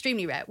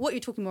 extremely rare. What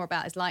you're talking more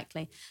about is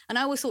likely. And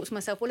I always thought to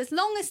myself, well, as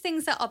long as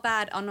things that are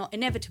bad are not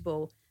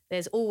inevitable,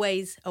 there's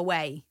always a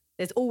way.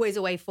 There's always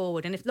a way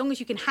forward. And as long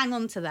as you can hang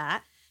on to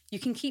that, you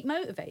can keep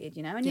motivated,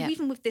 And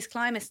even with this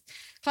climate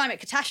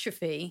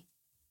catastrophe,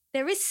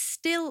 there is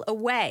still a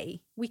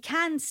way. We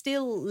can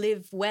still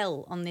live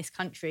well on this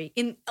country,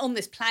 on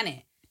this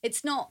planet.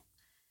 It's not,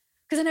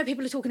 because I know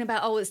people are talking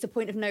about, it's the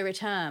point of no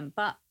return,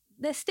 but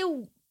there's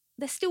still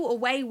a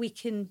way we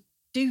can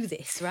do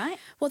this, right?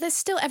 Well, there's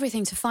still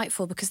everything to fight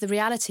for, because the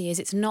reality is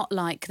it's not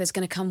like there's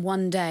going to come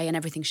one day and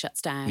everything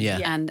shuts down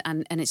and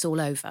it's all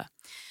over.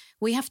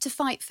 We have to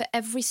fight for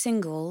every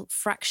single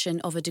fraction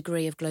of a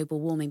degree of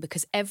global warming,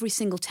 because every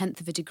single tenth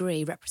of a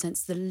degree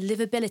represents the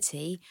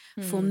livability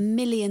for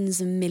millions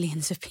and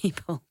millions of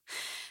people.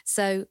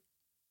 So,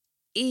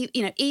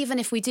 even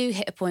if we do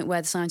hit a point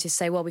where the scientists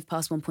say, well, we've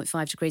passed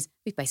 1.5 degrees,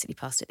 we've basically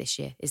passed it this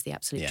year, is the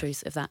absolute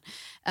truth of that.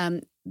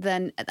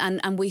 Then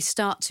we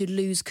start to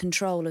lose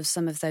control of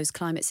some of those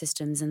climate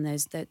systems and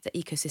the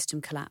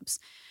ecosystem collapse.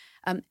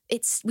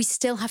 We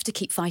still have to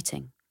keep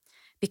fighting,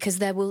 because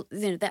there will,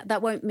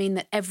 that won't mean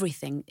that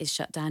everything is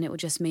shut down. It will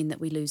just mean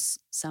that we lose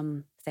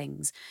some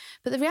things.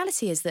 But the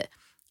reality is that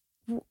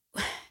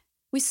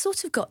we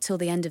sort of got till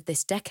the end of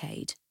this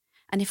decade,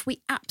 And if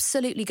we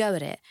absolutely go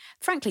at it,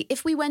 frankly,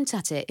 if we went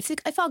at it,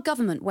 if our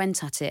government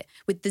went at it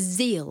with the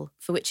zeal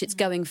for which it's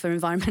going for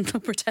environmental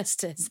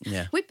protesters,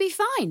 we'd be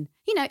fine.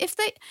 You know, if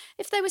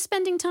they were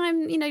spending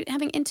time, you know,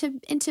 having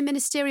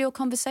interministerial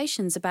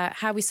conversations about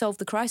how we solve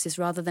the crisis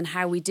rather than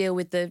how we deal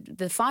with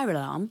the fire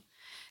alarm,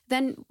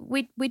 then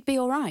we'd be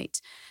all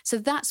right. So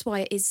that's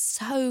why it is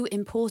so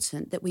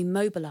important that we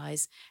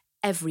mobilise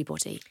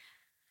everybody.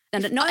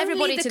 And not Only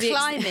everybody the to the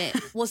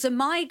climate was a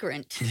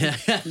migrant,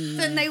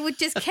 then they would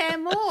just care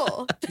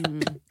more.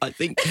 I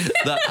think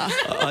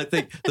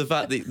the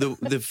fact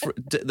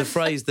that the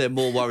phrase "they're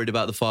more worried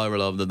about the fire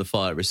alarm than the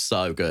fire" is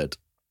so good.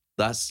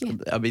 That's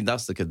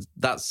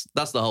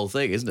the whole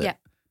thing, isn't it? Yeah,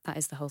 that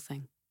is the whole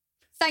thing.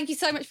 Thank you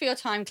so much for your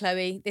time,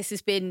 Chloe. This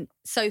has been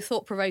so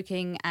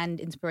thought-provoking and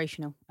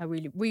inspirational.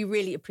 We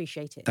really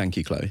appreciate it. Thank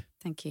you, Chloe.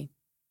 Thank you.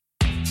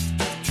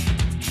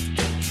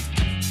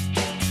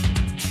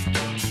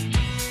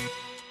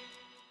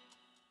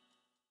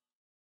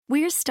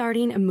 We're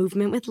starting a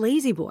movement with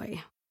Lazy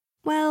Boy.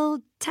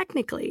 Well,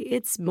 technically,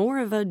 it's more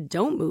of a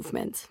don't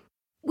movement.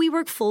 We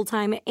work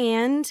full-time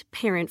and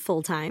parent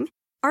full-time.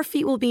 Our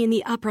feet will be in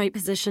the upright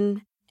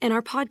position, and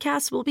our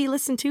podcast will be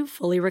listened to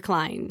fully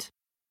reclined.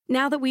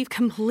 Now that we've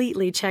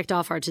completely checked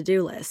off our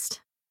to-do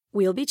list,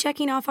 we'll be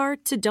checking off our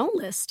to-don't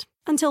list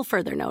until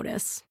further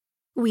notice.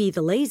 We,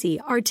 the lazy,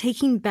 are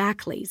taking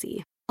back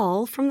lazy,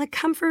 all from the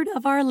comfort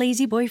of our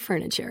Lazy Boy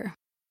furniture.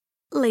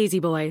 Lazy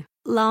Boy,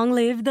 long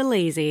live the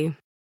lazy.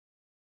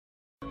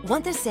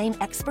 Want the same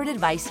expert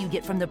advice you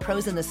get from the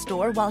pros in the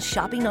store while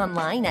shopping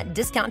online at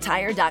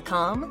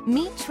DiscountTire.com?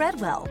 Meet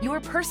Treadwell,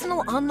 your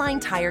personal online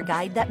tire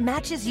guide that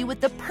matches you with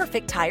the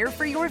perfect tire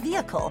for your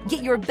vehicle.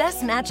 Get your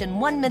best match in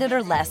 1 minute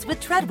or less with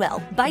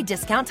Treadwell by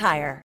Discount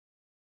Tire.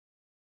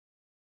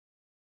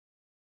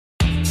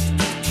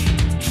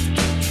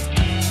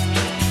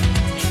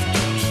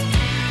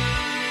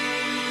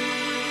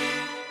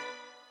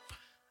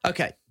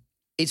 Okay.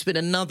 It's been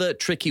another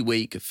tricky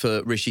week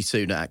for Rishi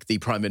Sunak, the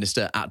Prime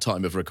Minister at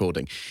time of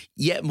recording.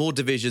 Yet more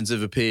divisions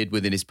have appeared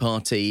within his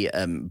party.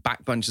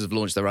 Backbenchers have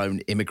launched their own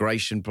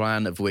immigration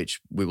plan, of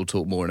which we will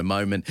talk more in a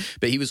moment.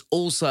 But he was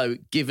also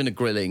given a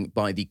grilling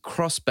by the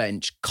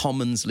Crossbench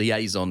Commons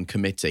Liaison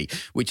Committee,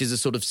 which is a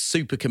sort of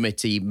super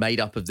committee made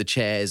up of the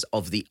chairs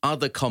of the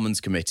other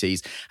Commons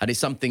committees, and is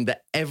something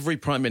that every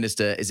Prime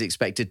Minister is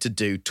expected to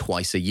do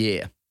twice a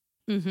year.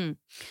 Mm-hmm.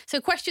 So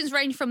questions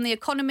range from the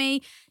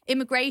economy,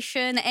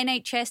 immigration,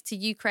 NHS to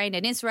Ukraine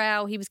and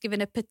Israel. He was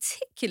given a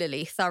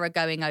particularly thorough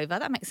going over.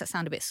 That makes that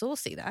sound a bit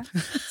saucy, that.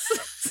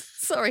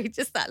 Sorry,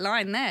 just that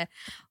line there.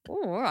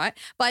 Oh, all right.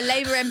 By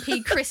Labour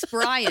MP Chris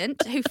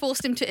Bryant, who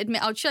forced him to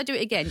admit... Oh, should I do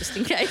it again, just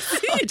in case?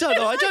 I don't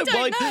know.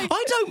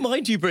 I don't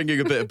mind you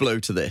bringing a bit of blue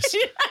to this.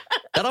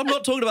 And I'm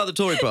not talking about the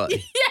Tory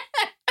party.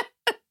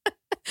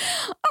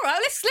 All right,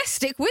 let's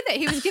stick with it.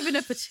 He was given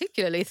a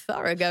particularly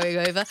thorough going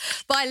over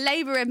by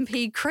Labour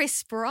MP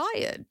Chris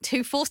Bryant,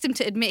 who forced him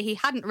to admit he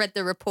hadn't read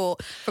the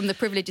report from the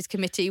Privileges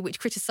Committee, which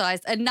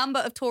criticised a number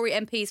of Tory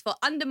MPs for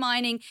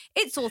undermining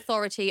its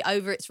authority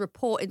over its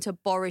report into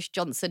Boris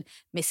Johnson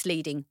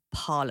misleading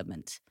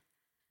Parliament.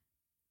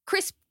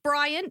 Chris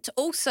Bryant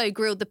also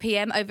grilled the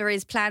PM over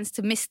his plans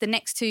to miss the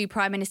next two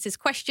Prime Minister's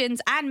questions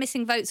and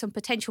missing votes on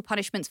potential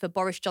punishments for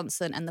Boris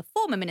Johnson and the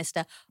former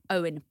Minister,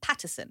 Owen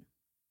Paterson.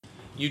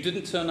 You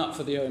didn't turn up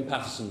for the Owen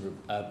Paterson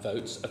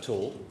votes at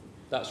all.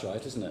 That's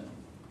right, isn't it?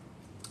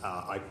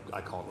 I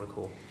can't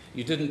recall.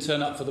 You didn't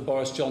turn up for the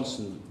Boris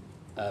Johnson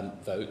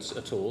votes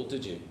at all,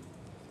 did you?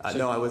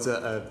 No, I was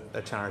at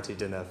a charity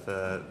dinner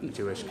for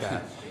Jewish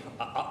care.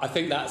 I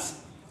think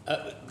that's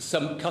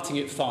some cutting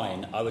it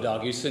fine, I would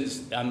argue,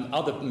 since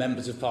other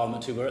members of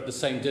Parliament who were at the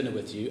same dinner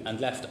with you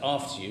and left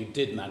after you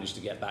did manage to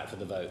get back for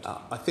the vote.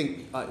 I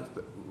think,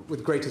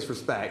 with greatest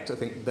respect, I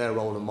think their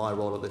role and my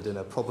role at the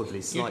dinner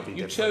probably slightly different.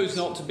 You chose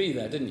not to be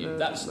there, didn't you?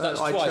 That's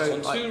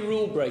twice. On two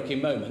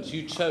rule-breaking moments,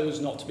 you chose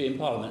not to be in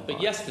Parliament.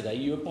 But yesterday,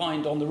 you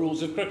opined on the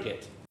rules of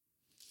cricket.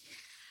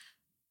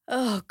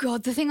 Oh,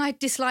 God, the thing I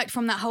disliked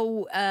from that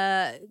whole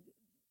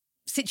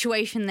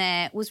situation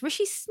there was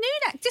Rishi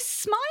Sunak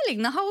just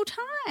smiling the whole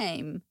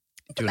time.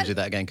 Do you want to do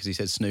that again? Because he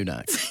said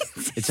Snoonak.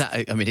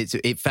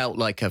 It felt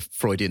like a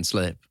Freudian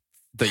slip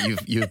that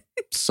you're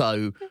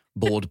so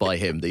bored by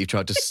him that you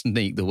tried to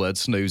sneak the word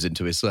snooze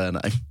into his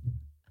surname.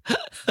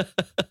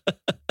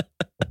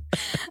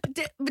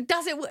 But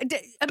does it?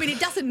 I mean, it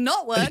doesn't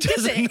not work,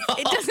 does it?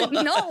 It doesn't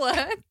not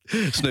work.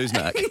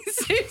 Snooze-nack.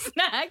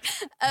 Snooze-nack.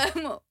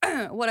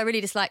 What I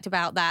really disliked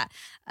about that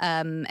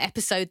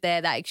episode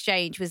there, that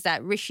exchange, was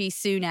that Rishi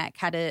Sunak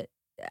had a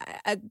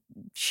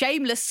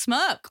shameless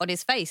smirk on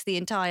his face the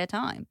entire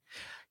time.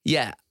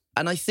 Yeah,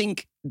 and I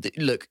think,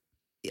 look,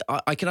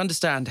 I can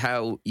understand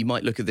how you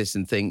might look at this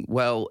and think,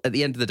 well, at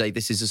the end of the day,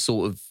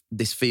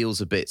 this feels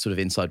a bit sort of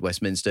inside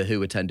Westminster,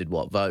 who attended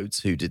what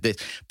votes, who did this.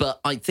 But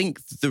I think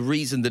the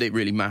reason that it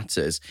really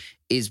matters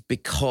is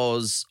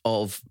because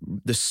of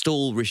the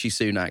stall Rishi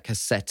Sunak has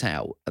set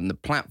out and the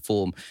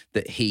platform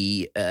that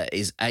he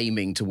is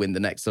aiming to win the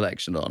next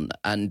election on.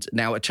 And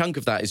now a chunk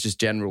of that is just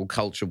general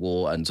culture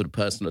war and sort of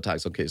personal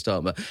attacks on Keir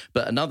Starmer.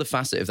 But another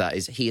facet of that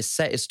is he has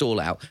set his stall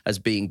out as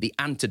being the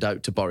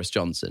antidote to Boris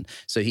Johnson.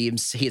 So he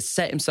has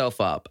set himself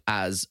up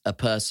as a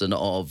person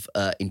of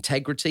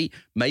integrity,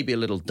 maybe a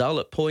little dull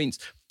at points,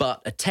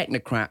 but a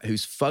technocrat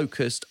who's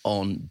focused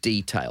on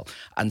detail.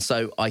 And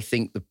so I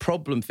think the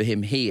problem for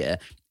him here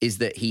is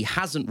that he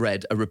hasn't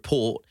read a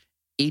report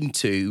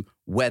into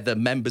whether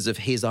members of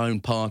his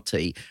own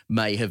party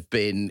may have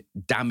been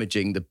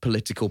damaging the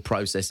political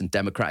process and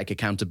democratic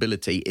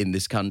accountability in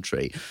this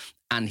country.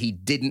 And he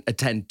didn't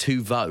attend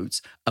 2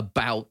 votes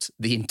about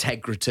the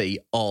integrity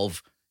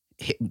of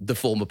the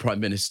former Prime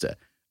Minister,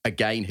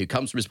 again, who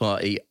comes from his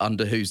party,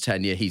 under whose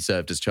tenure he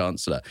served as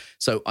Chancellor.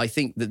 So I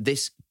think that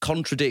this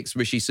contradicts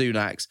Rishi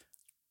Sunak's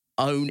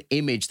own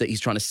image that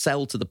he's trying to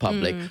sell to the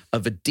public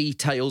of a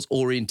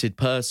details-oriented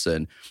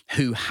person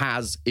who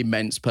has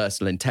immense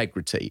personal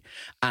integrity.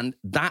 And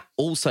that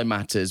also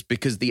matters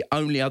because the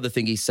only other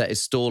thing he set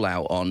his stall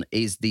out on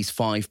is these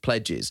 5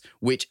 pledges,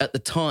 which at the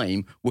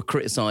time were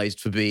criticised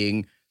for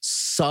being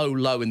so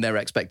low in their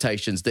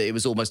expectations that it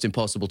was almost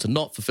impossible to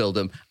not fulfill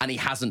them, and he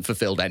hasn't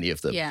fulfilled any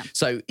of them. Yeah.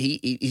 So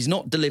he's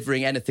not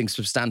delivering anything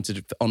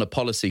substantive on a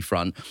policy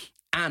front,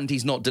 and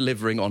he's not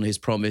delivering on his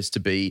promise to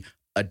be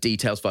a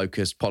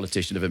details-focused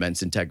politician of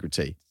immense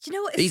integrity. You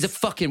know what? He's a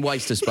fucking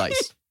waste of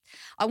space.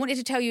 I wanted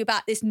to tell you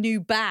about this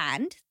new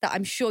band that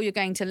I'm sure you're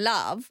going to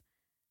love.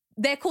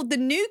 They're called the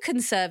New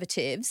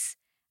Conservatives,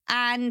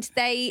 and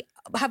they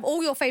have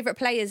all your favourite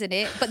players in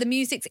it, but the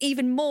music's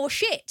even more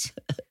shit.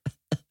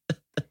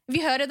 Have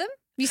you heard of them?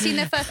 Have you seen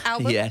their first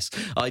album? Yes,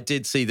 I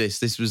did see this.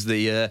 This was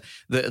the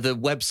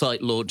website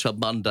launch on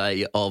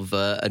Monday of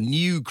a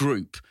new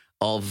group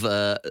of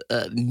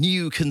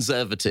new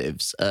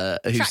conservatives who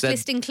Track said...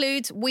 list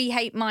includes We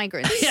Hate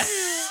Migrants.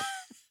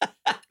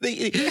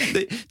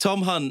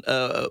 Tom Hunt,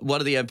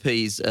 one of the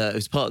MPs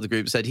who's part of the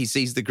group, said he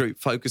sees the group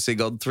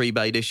focusing on 3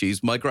 main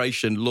issues: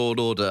 migration, law and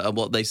order, and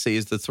what they see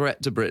as the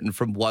threat to Britain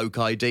from woke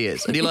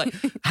ideas. And you're like,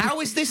 how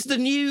is this the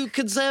New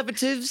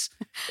Conservatives?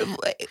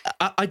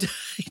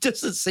 It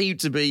doesn't seem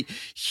to be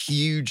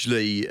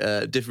hugely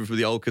different from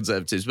the old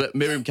Conservatives. But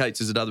Miriam Cates,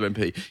 is another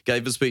MP,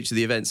 gave a speech at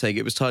the event saying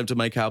it was time to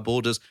make our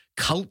borders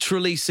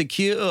culturally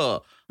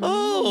secure.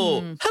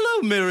 Oh,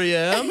 hello,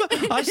 Miriam.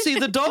 I see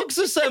the dogs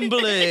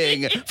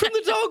assembling from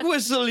the dog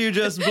whistle you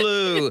just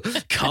blew.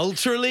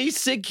 Culturally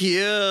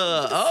secure.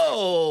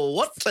 Oh,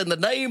 what in the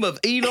name of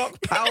Enoch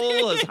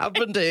Powell has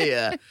happened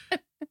here?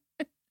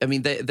 I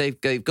mean,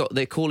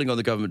 they're calling on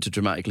the government to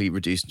dramatically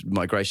reduce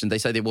migration. They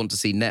say they want to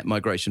see net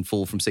migration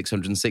fall from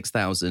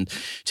 606,000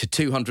 to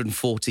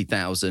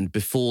 240,000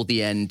 before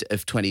the end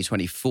of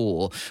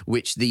 2024,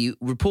 which the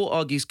report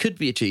argues could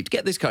be achieved,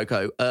 get this,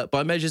 Coco,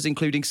 by measures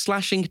including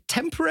slashing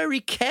temporary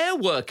care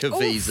worker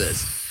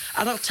visas.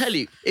 And I'll tell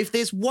you, if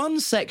there's one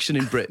section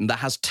in Britain that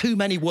has too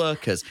many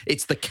workers,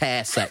 it's the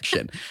care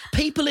section.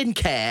 People in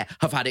care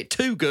have had it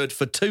too good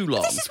for too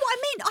long. This is what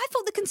I mean. I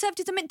thought the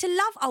Conservatives are meant to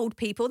love old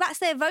people. That's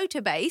their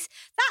voter base.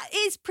 That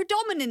is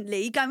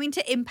predominantly going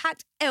to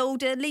impact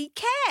elderly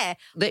care.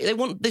 They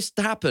want this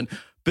to happen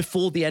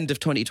before the end of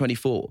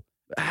 2024.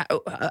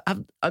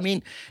 I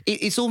mean,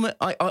 it's almost...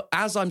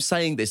 as I'm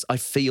saying this, I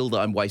feel that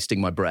I'm wasting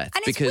my breath.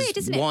 And it's weird,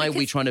 isn't it? Why are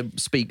we trying to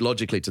speak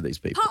logically to these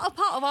people?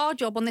 Part of our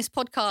job on this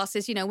podcast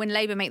is, when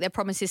Labour make their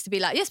promises to be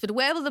like, yes, but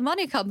where will the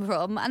money come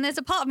from? And there's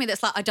a part of me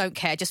that's like, I don't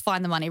care. Just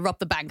find the money, rob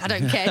the bank. I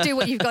don't care. Do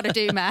what you've got to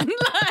do, man.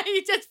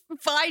 Just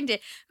find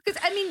it. Because,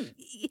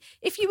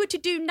 if you were to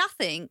do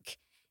nothing,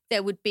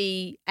 there would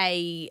be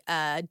a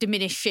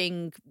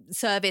diminishing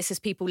service as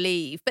people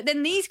leave. But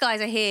then these guys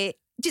are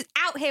just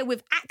out here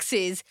with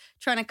axes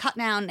trying to cut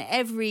down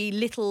every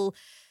little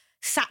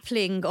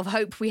sapling of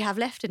hope we have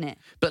left in it.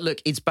 But look,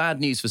 it's bad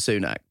news for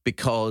Sunak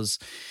because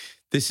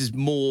this is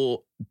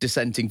more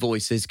dissenting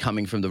voices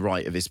coming from the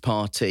right of his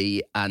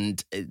party,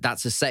 and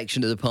that's a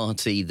section of the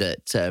party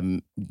that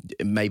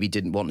maybe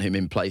didn't want him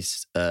in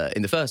place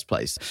in the first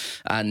place.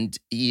 And,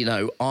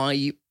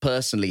 I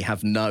personally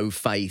have no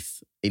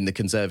faith in the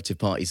Conservative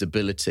Party's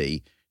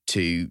ability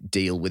to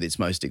deal with its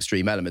most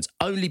extreme elements,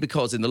 only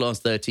because in the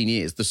last 13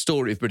 years, the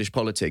story of British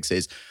politics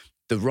is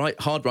the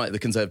hard right of the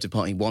Conservative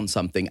Party wants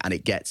something and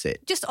it gets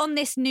it. Just on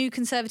this New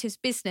Conservatives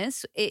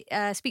business, it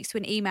speaks to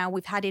an email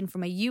we've had in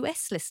from a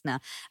US listener.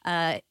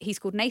 He's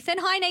called Nathan.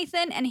 Hi,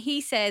 Nathan. And he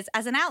says,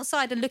 as an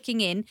outsider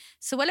looking in,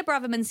 Suella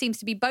Braverman seems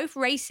to be both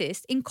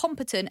racist,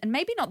 incompetent, and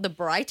maybe not the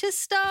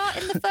brightest star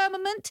in the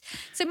firmament.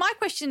 So my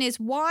question is,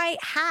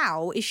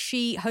 how is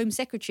she Home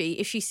Secretary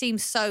if she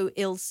seems so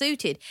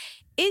ill-suited?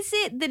 Is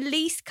it the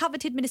least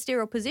coveted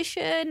ministerial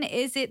position?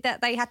 Is it that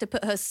they had to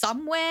put her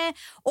somewhere?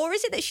 Or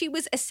is it that she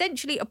was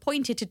essentially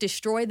appointed to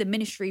destroy the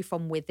ministry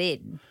from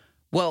within?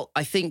 Well,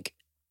 I think,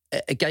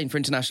 again, for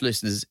international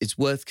listeners, it's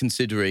worth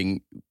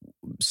considering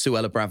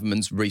Suella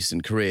Braverman's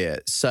recent career.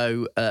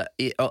 So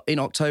in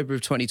October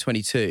of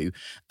 2022,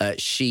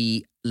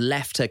 she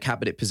left her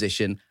cabinet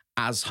position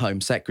as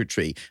Home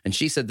Secretary. And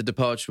she said the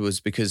departure was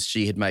because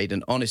she had made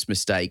an honest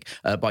mistake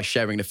by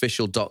sharing an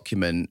official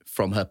document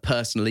from her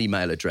personal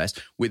email address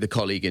with a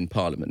colleague in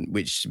Parliament,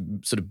 which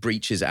sort of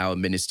breaches our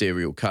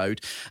ministerial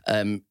code.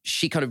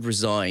 She kind of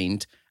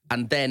resigned.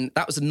 And then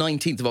that was the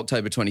 19th of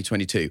October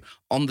 2022.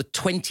 On the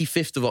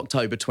 25th of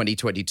October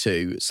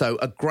 2022, so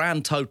a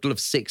grand total of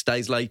 6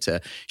 days later,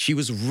 she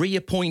was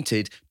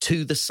reappointed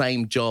to the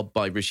same job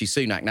by Rishi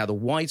Sunak. Now, the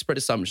widespread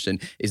assumption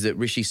is that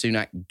Rishi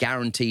Sunak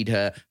guaranteed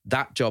her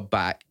that job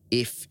back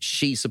if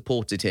she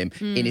supported him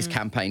in his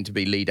campaign to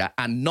be leader,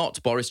 and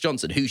not Boris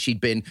Johnson, who she'd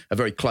been a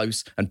very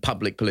close and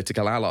public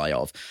political ally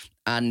of.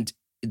 And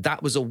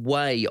that was a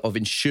way of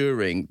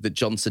ensuring that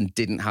Johnson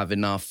didn't have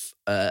enough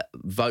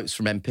votes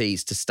from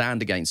MPs to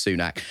stand against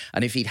Sunak.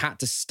 And if he'd had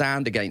to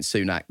stand against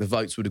Sunak, the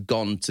votes would have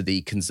gone to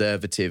the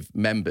Conservative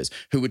members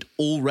who had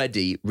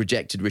already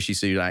rejected Rishi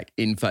Sunak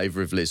in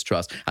favour of Liz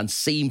Truss and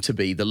seemed to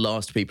be the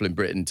last people in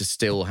Britain to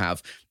still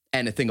have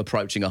anything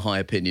approaching a high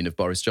opinion of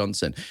Boris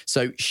Johnson.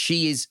 So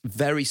she is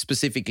very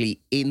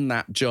specifically in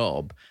that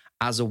job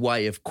as a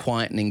way of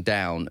quietening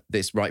down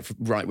this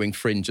right-wing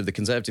fringe of the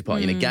Conservative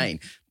Party. And again,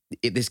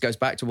 this goes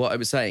back to what I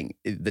was saying.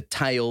 The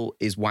tail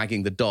is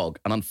wagging the dog.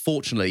 And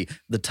unfortunately,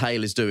 the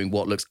tail is doing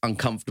what looks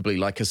uncomfortably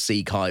like a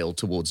sea Kyle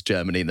towards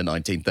Germany in the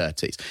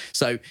 1930s.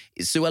 So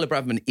Suella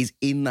Braverman is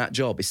in that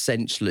job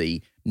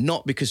essentially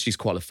not because she's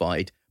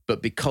qualified,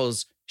 but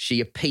because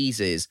she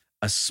appeases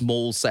a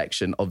small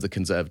section of the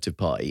Conservative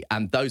Party.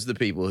 And those are the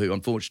people who,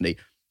 unfortunately,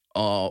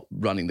 are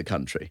running the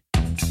country.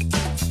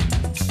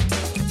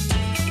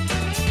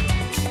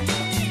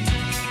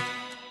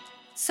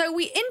 So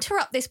we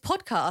interrupt this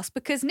podcast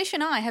because Nish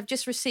and I have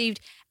just received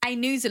a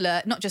news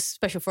alert, not just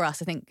special for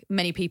us. I think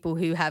many people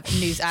who have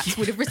news apps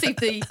would have received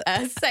the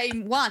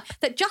same one,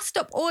 that Just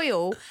Stop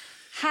Oil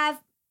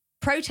have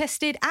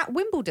protested at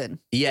Wimbledon.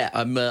 Yeah,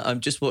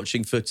 I'm just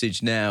watching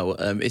footage now.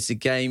 It's a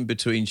game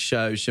between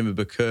Sho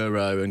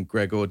Shimabukuro and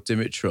Gregor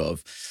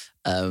Dimitrov.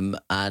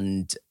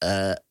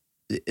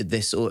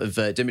 This sort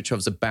of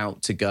Dimitrov's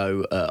about to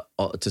go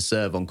to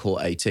serve on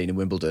court 18 in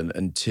Wimbledon,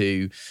 and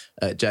two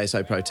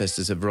JSO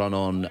protesters have run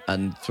on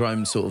and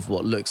thrown sort of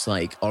what looks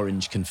like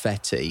orange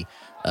confetti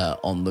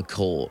on the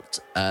court.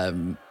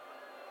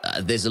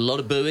 There's a lot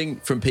of booing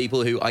from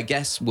people who I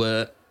guess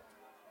were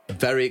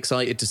very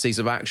excited to see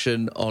some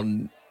action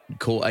on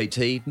court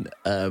 18.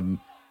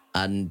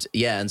 And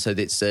so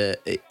it's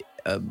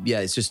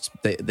it's just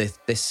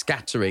they're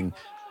scattering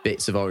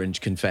bits of orange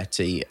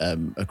confetti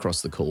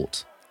across the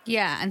court.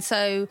 Yeah, and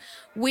so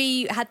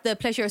we had the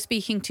pleasure of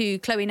speaking to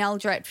Chloe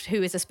Neldret,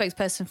 who is a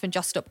spokesperson for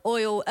Just Stop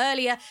Oil,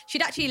 earlier.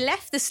 She'd actually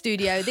left the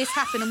studio. This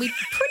happened, and we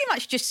pretty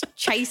much just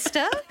chased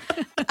her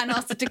and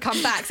asked her to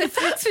come back. So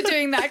thanks for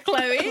doing that,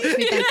 Chloe.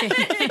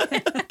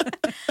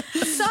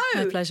 So,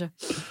 my pleasure.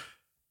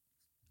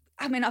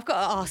 I mean, I've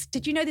got to ask,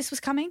 did you know this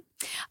was coming?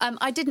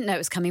 I didn't know it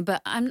was coming,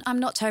 but I'm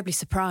not terribly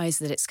surprised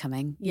that it's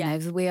coming. Yeah. You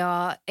know, we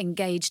are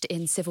engaged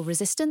in civil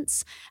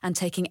resistance and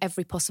taking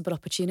every possible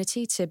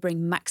opportunity to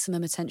bring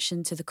maximum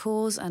attention to the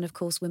cause. And of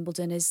course,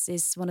 Wimbledon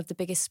is one of the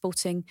biggest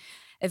sporting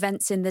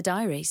events in the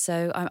diary.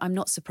 So I'm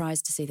not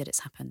surprised to see that it's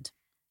happened.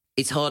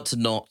 It's hard to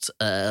not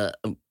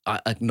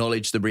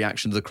acknowledge the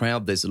reaction of the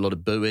crowd. There's a lot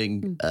of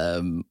booing.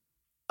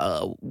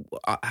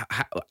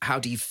 How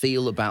do you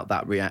feel about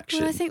that reaction?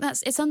 Well, I think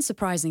it's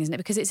unsurprising, isn't it?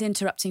 Because it's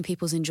interrupting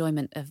people's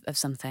enjoyment of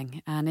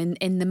something, and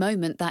in the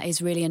moment, that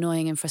is really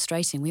annoying and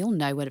frustrating. We all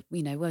know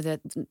whether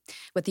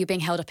you're being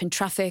held up in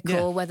traffic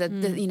or whether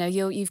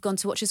you've gone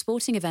to watch a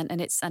sporting event and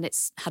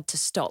it's had to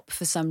stop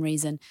for some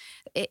reason.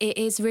 It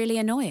is really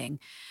annoying,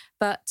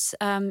 but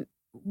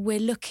we're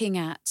looking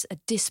at a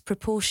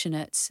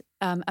disproportionate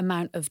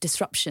amount of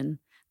disruption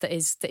that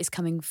is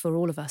coming for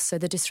all of us. So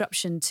the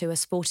disruption to a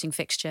sporting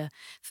fixture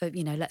for,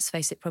 let's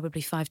face it,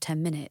 probably 5-10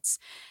 minutes,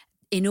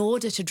 in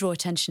order to draw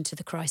attention to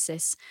the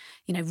crisis,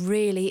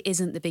 really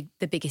isn't the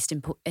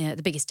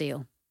biggest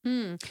deal.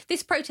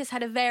 This protest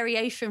had a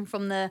variation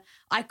from the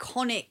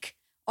iconic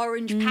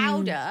orange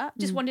powder.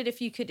 Just wondered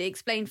if you could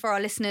explain for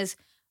our listeners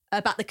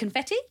about the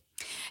confetti.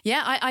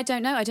 Yeah, I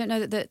don't know. I don't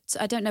know that.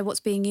 I don't know what's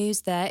being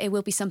used there. It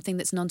will be something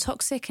that's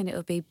non-toxic and it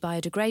will be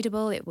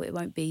biodegradable. It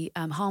won't be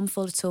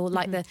harmful at all.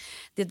 Like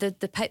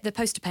the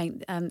poster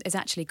paint is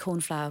actually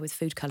corn flour with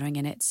food colouring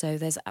in it. So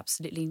there's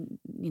absolutely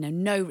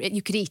no.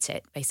 You could eat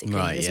it basically.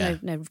 Right,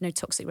 there's no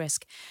toxic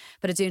risk.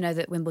 But I do know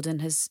that Wimbledon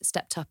has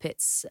stepped up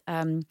its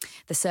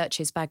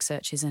the bag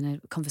searches, and are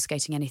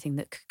confiscating anything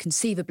that could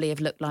conceivably have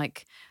looked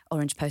like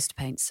orange poster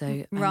paint. So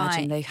I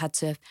imagine they had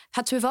to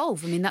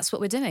evolve. I mean, that's what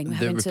we're doing.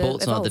 The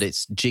reports are that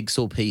it's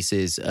jigsaw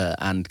pieces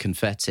and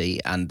confetti,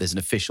 and there's an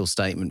official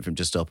statement from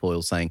Just Stop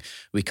Oil saying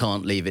we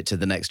can't leave it to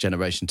the next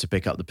generation to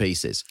pick up the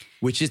pieces.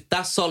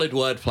 That's solid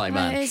wordplay,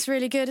 man. It's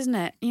really good, isn't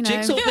it?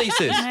 Jigsaw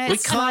pieces. We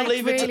can't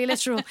leave it. Really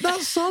literal.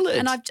 That's solid.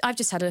 And I've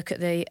just had a look at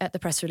the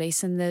press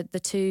release, and the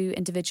two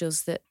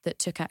individuals that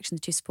took action,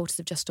 the two supporters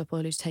of Just Stop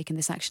Oil who's taken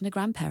this action, are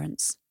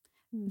grandparents.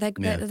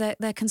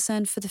 They're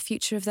concerned for the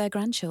future of their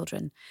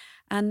grandchildren,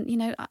 and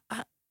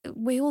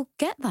we all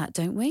get that,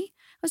 don't we?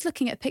 was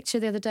looking at a picture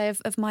the other day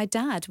of my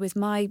dad with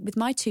my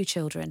 2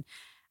 children,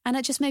 and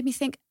it just made me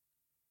think,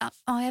 is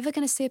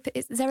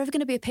there ever going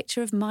to be a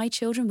picture of my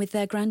children with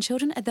their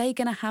grandchildren? Are they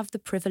going to have the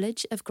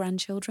privilege of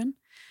grandchildren?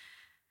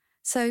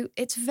 So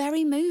it's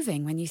very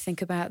moving when you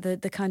think about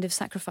the kind of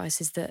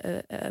sacrifices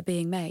that are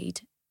being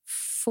made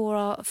for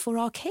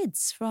our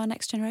kids, for our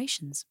next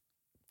generations.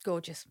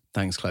 Gorgeous.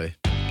 Thanks, Chloe.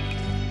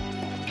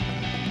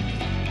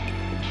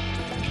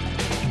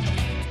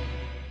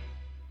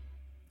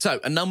 So,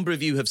 a number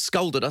of you have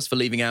scolded us for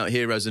leaving out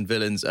heroes and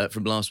villains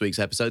from last week's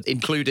episode,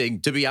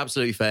 including, to be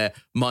absolutely fair,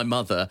 my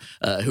mother,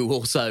 who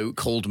also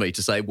called me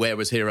to say, where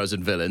was heroes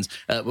and villains?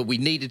 But we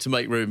needed to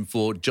make room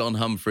for John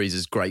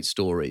Humphreys' great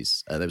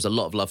stories. There was a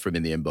lot of love for him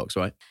in the inbox,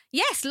 right?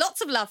 Yes, lots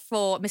of love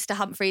for Mr.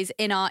 Humphreys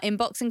in our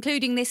inbox,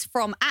 including this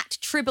from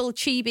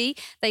 @TribbleChibi.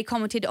 They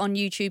commented on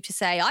YouTube to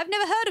say, I've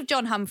never heard of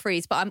John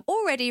Humphreys, but I'm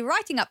already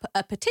writing up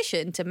a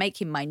petition to make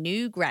him my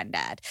new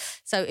granddad.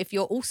 So if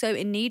you're also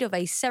in need of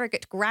a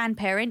surrogate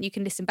grandparent, you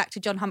can listen back to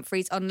John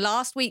Humphreys on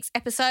last week's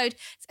episode.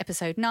 It's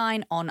episode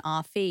 9 on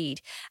our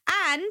feed.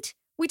 And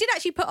we did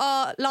actually put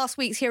our last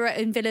week's hero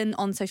and villain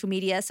on social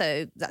media,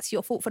 so that's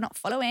your fault for not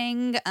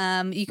following.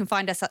 You can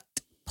find us at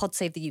Pod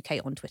Save the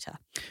UK on Twitter.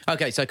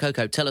 OK, so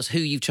Coco, tell us who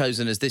you've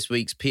chosen as this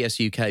week's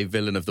PSUK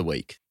Villain of the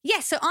Week.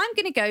 Yes, so I'm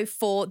going to go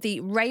for the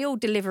Rail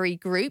Delivery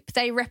Group.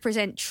 They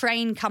represent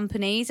train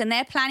companies and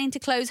they're planning to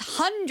close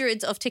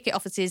hundreds of ticket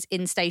offices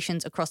in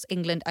stations across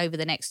England over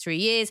the next 3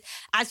 years.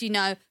 As you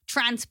know,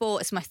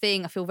 transport is my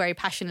thing. I feel very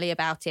passionately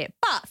about it.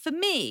 But for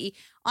me,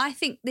 I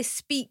think this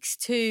speaks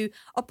to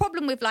a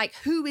problem with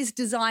who is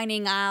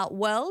designing our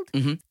world.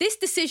 Mm-hmm. This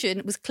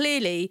decision was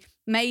clearly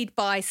made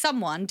by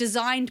someone,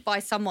 designed by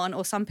someone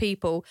or some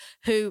people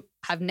who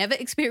have never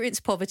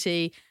experienced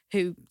poverty,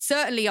 who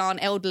certainly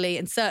aren't elderly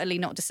and certainly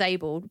not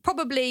disabled.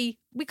 Probably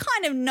we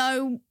kind of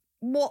know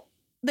what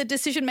the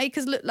decision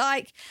makers look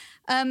like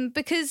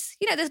because,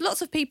 there's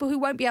lots of people who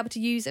won't be able to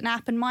use an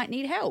app and might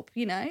need help,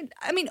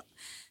 I mean,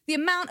 the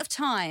amount of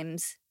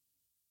times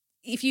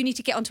if you need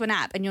to get onto an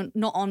app and you're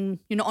not on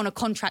a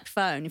contract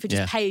phone, if you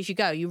just pay as you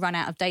go, you run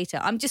out of data.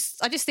 I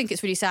just think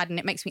it's really sad and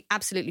it makes me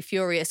absolutely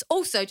furious.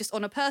 Also, just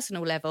on a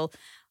personal level,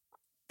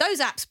 those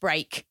apps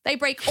break. They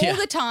break all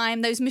the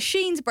time. Those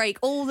machines break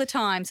all the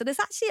time. So there's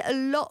actually a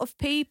lot of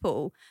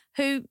people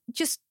who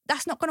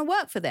that's not going to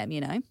work for them,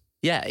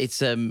 Yeah,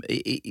 it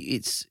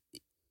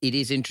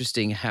is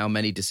interesting how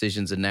many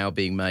decisions are now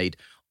being made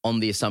on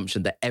the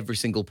assumption that every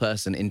single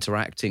person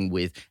interacting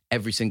with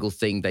every single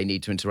thing they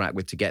need to interact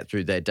with to get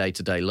through their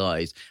day-to-day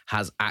lives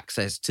has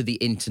access to the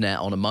internet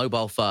on a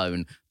mobile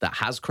phone that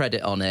has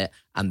credit on it,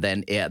 and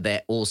then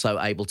they're also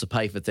able to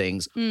pay for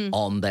things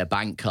on their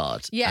bank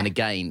card. Yeah. And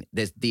again,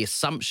 there's the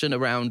assumption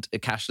around a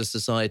cashless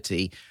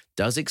society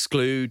does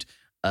exclude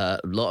a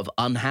lot of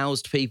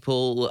unhoused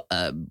people,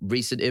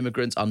 recent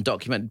immigrants,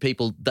 undocumented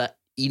people that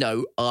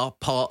are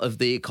part of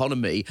the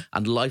economy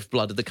and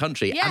lifeblood of the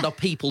country and are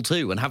people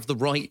too and have the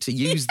right to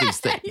use these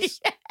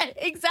things. Yeah,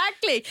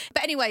 exactly.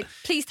 But anyway,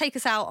 please take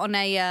us out on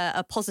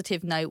a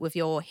positive note with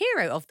your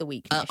hero of the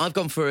week. I've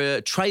gone for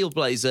a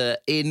trailblazer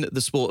in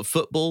the sport of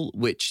football,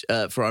 which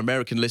for our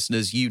American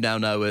listeners, you now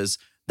know as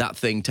that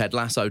thing Ted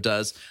Lasso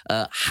does.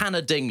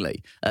 Hannah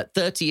Dingley,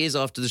 30 years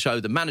after the show,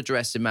 the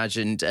manageress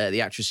imagined the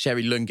actress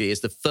Sherry Lungi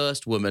as the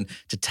first woman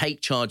to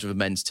take charge of a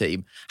men's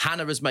team.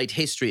 Hannah has made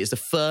history as the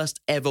first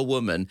ever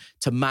woman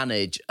to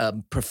manage a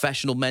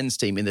professional men's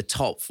team in the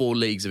top 4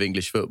 leagues of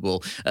English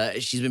football.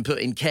 She's been put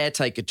in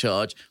caretaker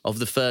charge of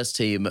the first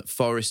team at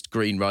Forest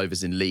Green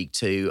Rovers in League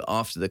 2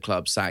 after the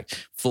club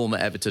sacked former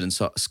Everton and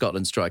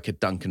Scotland striker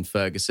Duncan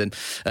Ferguson.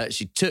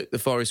 She took the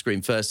Forest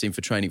Green first team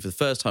for training for the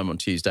first time on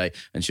Tuesday,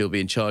 and she'll be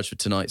in charge for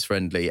tonight's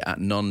friendly at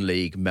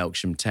non-league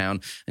Melksham Town,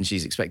 and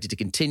she's expected to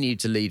continue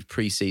to lead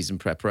pre-season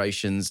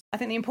preparations. I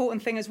think the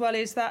important thing as well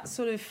is that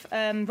sort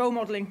of role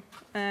modelling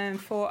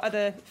for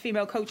other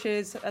female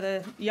coaches,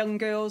 other young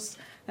girls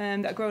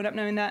that are growing up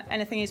knowing that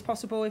anything is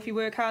possible if you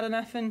work hard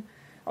enough and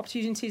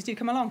opportunities do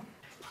come along.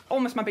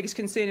 Almost my biggest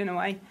concern in a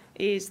way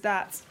is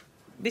that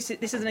this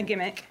isn't a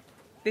gimmick.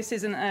 This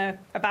isn't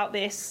about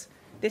this.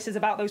 This is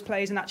about those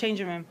players in that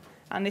changing room.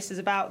 And this is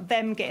about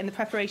them getting the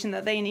preparation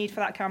that they need for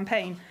that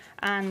campaign.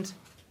 And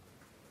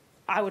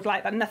I would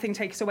like that nothing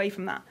takes away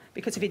from that.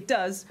 Because if it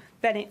does,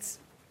 then it's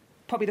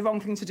probably the wrong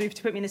thing to do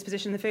to put me in this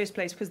position in the first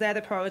place, because they're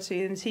the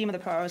priority and the team are the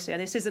priority.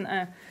 And this isn't,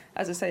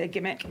 as I say, a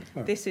gimmick.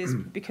 This is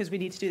because we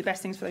need to do the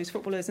best things for those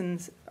footballers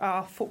and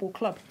our football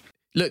club.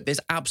 Look, there's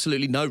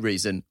absolutely no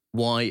reason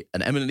why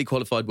an eminently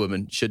qualified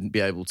woman shouldn't be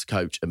able to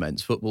coach a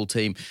men's football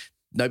team.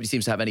 Nobody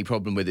seems to have any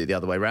problem with it the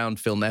other way around.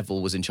 Phil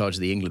Neville was in charge of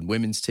the England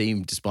women's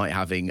team despite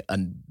having a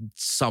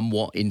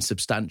somewhat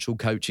insubstantial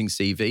coaching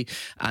CV.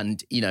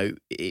 And,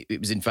 it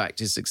was in fact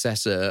his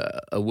successor,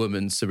 a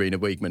woman, Serena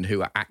Wiegman,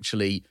 who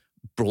actually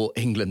brought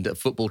England a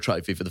football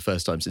trophy for the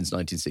first time since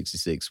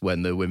 1966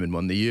 when the women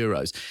won the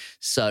Euros.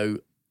 So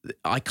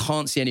I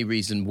can't see any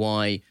reason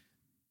why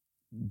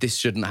this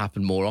shouldn't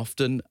happen more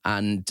often.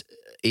 And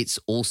it's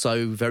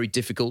also very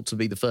difficult to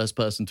be the first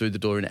person through the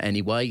door in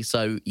any way.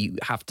 So you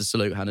have to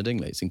salute Hannah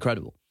Dingley. It's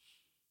incredible.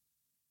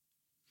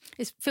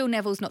 Phil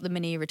Neville's not the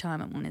mini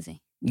retirement one, is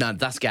he? No,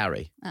 that's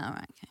Gary. Oh, right.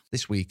 Okay.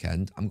 This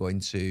weekend, I'm going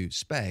to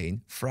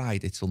Spain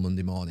Friday till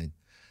Monday morning.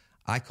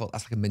 That's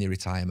like a mini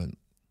retirement.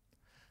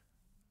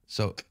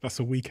 So that's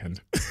a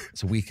weekend.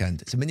 It's a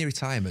weekend. It's a mini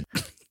retirement.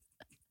 I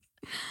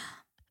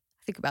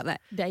think about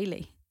that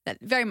daily. That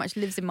very much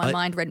lives in my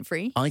mind rent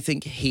free. I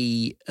think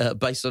he,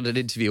 based on an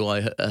interview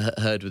I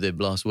heard with him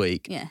last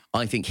week,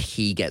 I think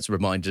he gets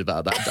reminded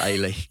about that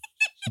daily.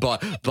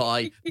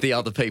 By the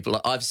other people.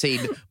 I've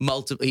seen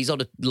multiple. He's on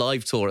a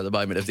live tour at the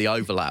moment of The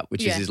Overlap,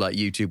 which is his like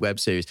YouTube web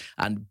series,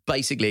 and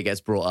basically it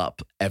gets brought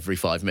up every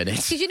 5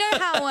 minutes. Did you know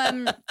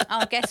how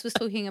our guest was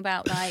talking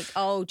about like,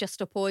 Just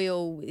Stop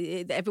Oil?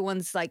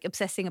 Everyone's like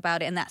obsessing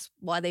about it, and that's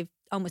why they've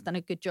almost done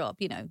a good job.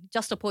 You know,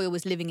 Just Stop Oil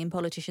was living in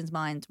politicians'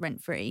 minds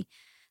rent free.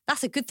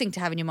 That's a good thing to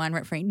have in your mind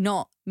rent free,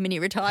 not mini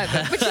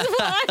retirement, which is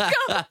what I've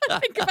got. I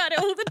think about it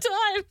all the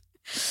time.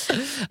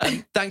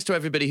 Thanks to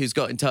everybody who's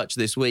got in touch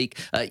this week.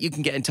 You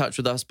can get in touch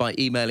with us by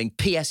emailing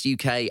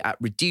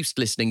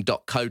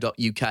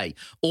psuk@reducedlistening.co.uk,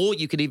 or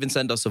you can even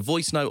send us a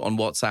voice note on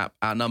WhatsApp.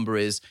 Our number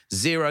is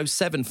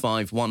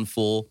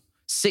 07514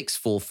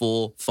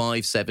 644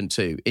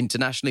 572.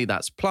 Internationally,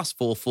 that's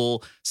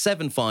 +44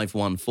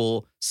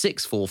 7514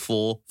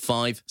 644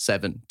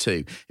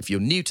 572. If you're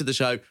new to the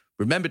show,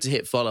 remember to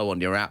hit follow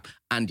on your app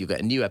and you'll get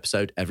a new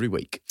episode every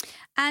week.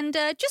 And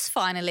just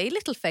finally,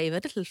 little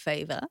favour.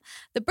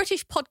 The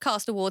British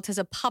Podcast Awards has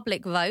a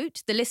public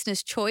vote, the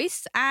listener's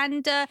choice.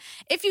 And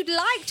if you'd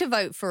like to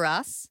vote for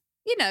us,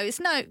 you know,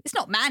 it's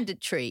not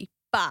mandatory,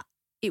 but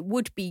it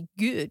would be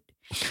good.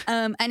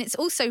 And it's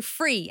also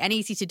free and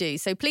easy to do.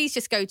 So please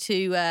just go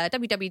to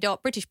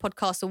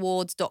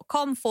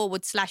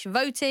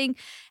www.britishpodcastawards.com/voting.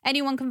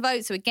 Anyone can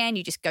vote. So again,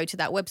 you just go to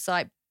that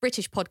website,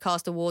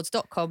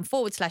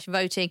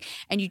 britishpodcastawards.com/voting,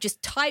 and you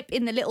just type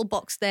in the little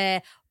box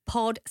there,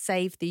 Pod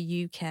Save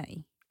the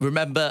UK.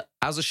 Remember,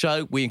 as a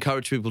show, we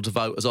encourage people to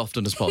vote as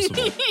often as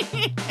possible.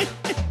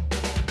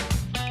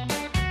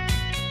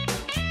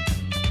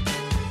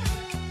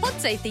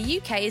 Save the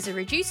UK is a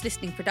reduced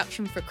listening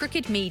production for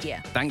Crooked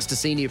Media. Thanks to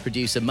senior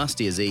producer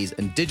Musty Aziz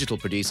and digital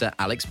producer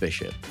Alex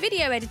Bishop.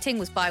 Video editing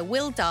was by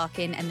Will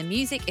Darkin and the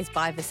music is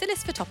by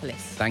Vasilis Fotopoulos.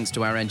 Thanks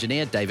to our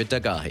engineer David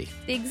Dagahi.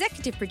 The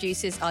executive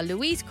producers are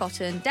Louise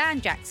Cotton,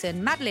 Dan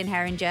Jackson, Madeline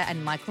Herringer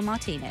and Michael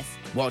Martinez.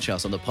 Watch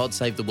us on the Pod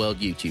Save the World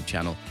YouTube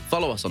channel.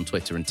 Follow us on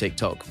Twitter and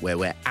TikTok, where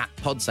we're at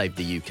Pod Save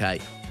the UK,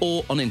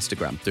 or on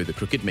Instagram through the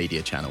Crooked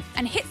Media channel.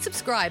 And hit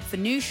subscribe for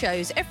new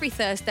shows every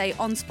Thursday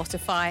on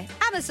Spotify,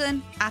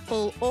 Amazon,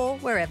 Apple, or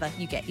wherever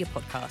you get your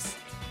podcasts.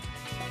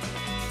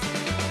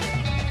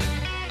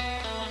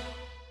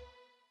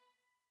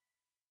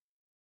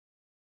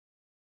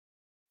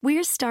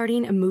 We're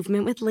starting a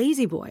movement with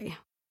Lazy Boy.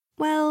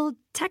 Well,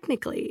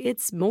 technically,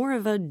 it's more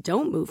of a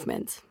don't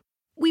movement.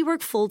 We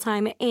work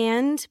full-time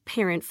and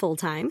parent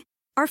full-time.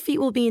 Our feet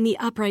will be in the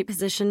upright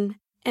position,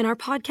 and our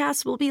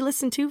podcast will be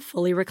listened to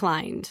fully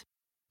reclined.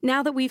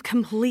 Now that we've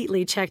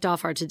completely checked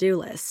off our to-do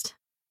list,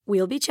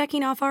 we'll be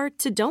checking off our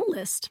to-don't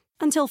list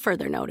until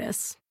further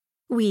notice.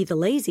 We, the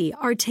lazy,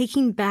 are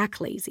taking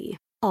back lazy,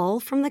 all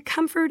from the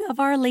comfort of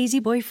our Lazy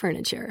Boy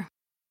furniture.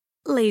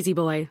 Lazy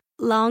Boy,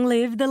 long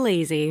live the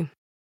lazy.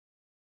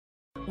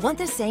 Want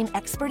the same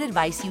expert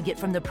advice you get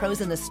from the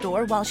pros in the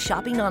store while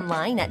shopping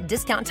online at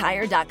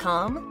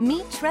DiscountTire.com?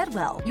 Meet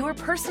Treadwell, your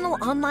personal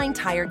online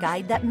tire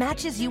guide that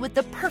matches you with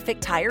the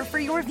perfect tire for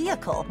your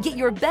vehicle. Get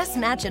your best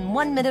match in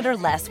 1 minute or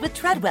less with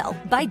Treadwell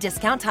by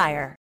Discount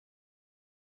Tire.